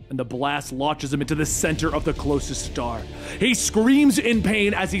weakened, and the blast launches him into the center of the closest star. He screams in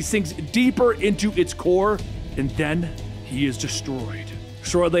pain as he sinks deeper into its core, and then he is destroyed.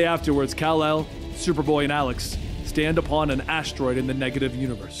 Shortly afterwards, Kal-El, Superboy, and Alex stand upon an asteroid in the negative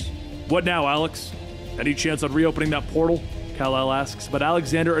universe. What now, Alex? Any chance on reopening that portal? Kal-El asks, but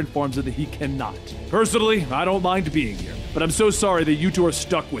Alexander informs him that he cannot. Personally, I don't mind being here, but I'm so sorry that you two are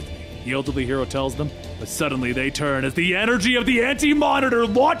stuck with me, the elderly hero tells them. But suddenly they turn as the energy of the Anti-Monitor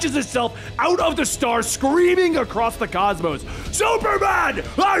launches itself out of the star, screaming across the cosmos. Superman!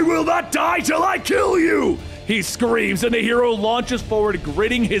 I will not die till I kill you! He screams, and the hero launches forward,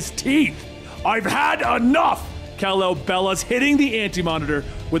 gritting his teeth. I've had enough! Kal-El bellows, hitting the Anti-Monitor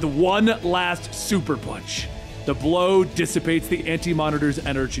with one last super punch. The blow dissipates the Anti-Monitor's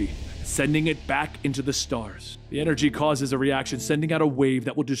energy, sending it back into the stars. The energy causes a reaction, sending out a wave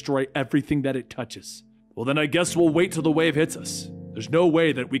that will destroy everything that it touches. Well, then I guess we'll wait till the wave hits us. There's no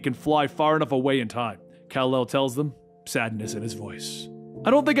way that we can fly far enough away in time, Kal-El tells them, sadness in his voice. I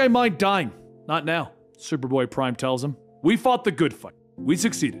don't think I mind dying. Not now, Superboy Prime tells him. We fought the good fight. We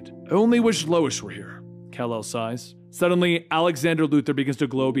succeeded. I only wish Lois were here, Kal-El sighs. Suddenly, Alexander Luthor begins to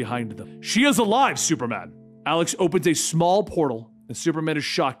glow behind them. She is alive, Superman! Alex opens a small portal, and Superman is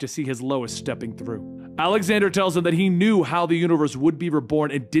shocked to see his Lois stepping through. Alexander tells him that he knew how the universe would be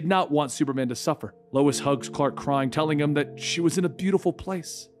reborn and did not want Superman to suffer. Lois hugs Clark, crying, telling him that she was in a beautiful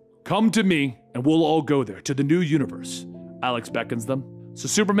place. Come to me, and we'll all go there, to the new universe. Alex beckons them. So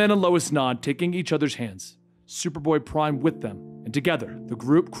Superman and Lois nod, taking each other's hands. Superboy Prime with them, and together, the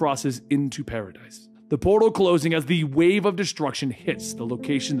group crosses into paradise. The portal closing as the wave of destruction hits the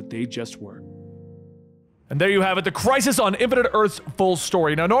location that they just were. And there you have it, the Crisis on Infinite Earths full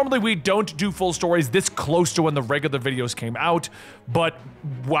story. Now, normally we don't do full stories this close to when the regular videos came out, but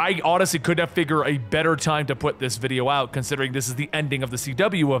I honestly could not figure a better time to put this video out, considering this is the ending of the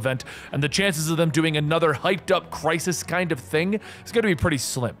CW event, and the chances of them doing another hyped up Crisis kind of thing is going to be pretty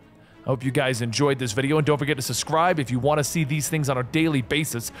slim. I hope you guys enjoyed this video, and don't forget to subscribe if you want to see these things on a daily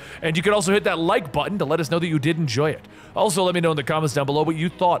basis. And you can also hit that like button to let us know that you did enjoy it. Also, let me know in the comments down below what you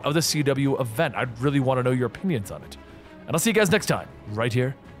thought of the CW event. I'd really want to know your opinions on it. And I'll see you guys next time, right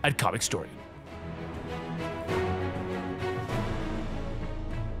here at Comicstorian.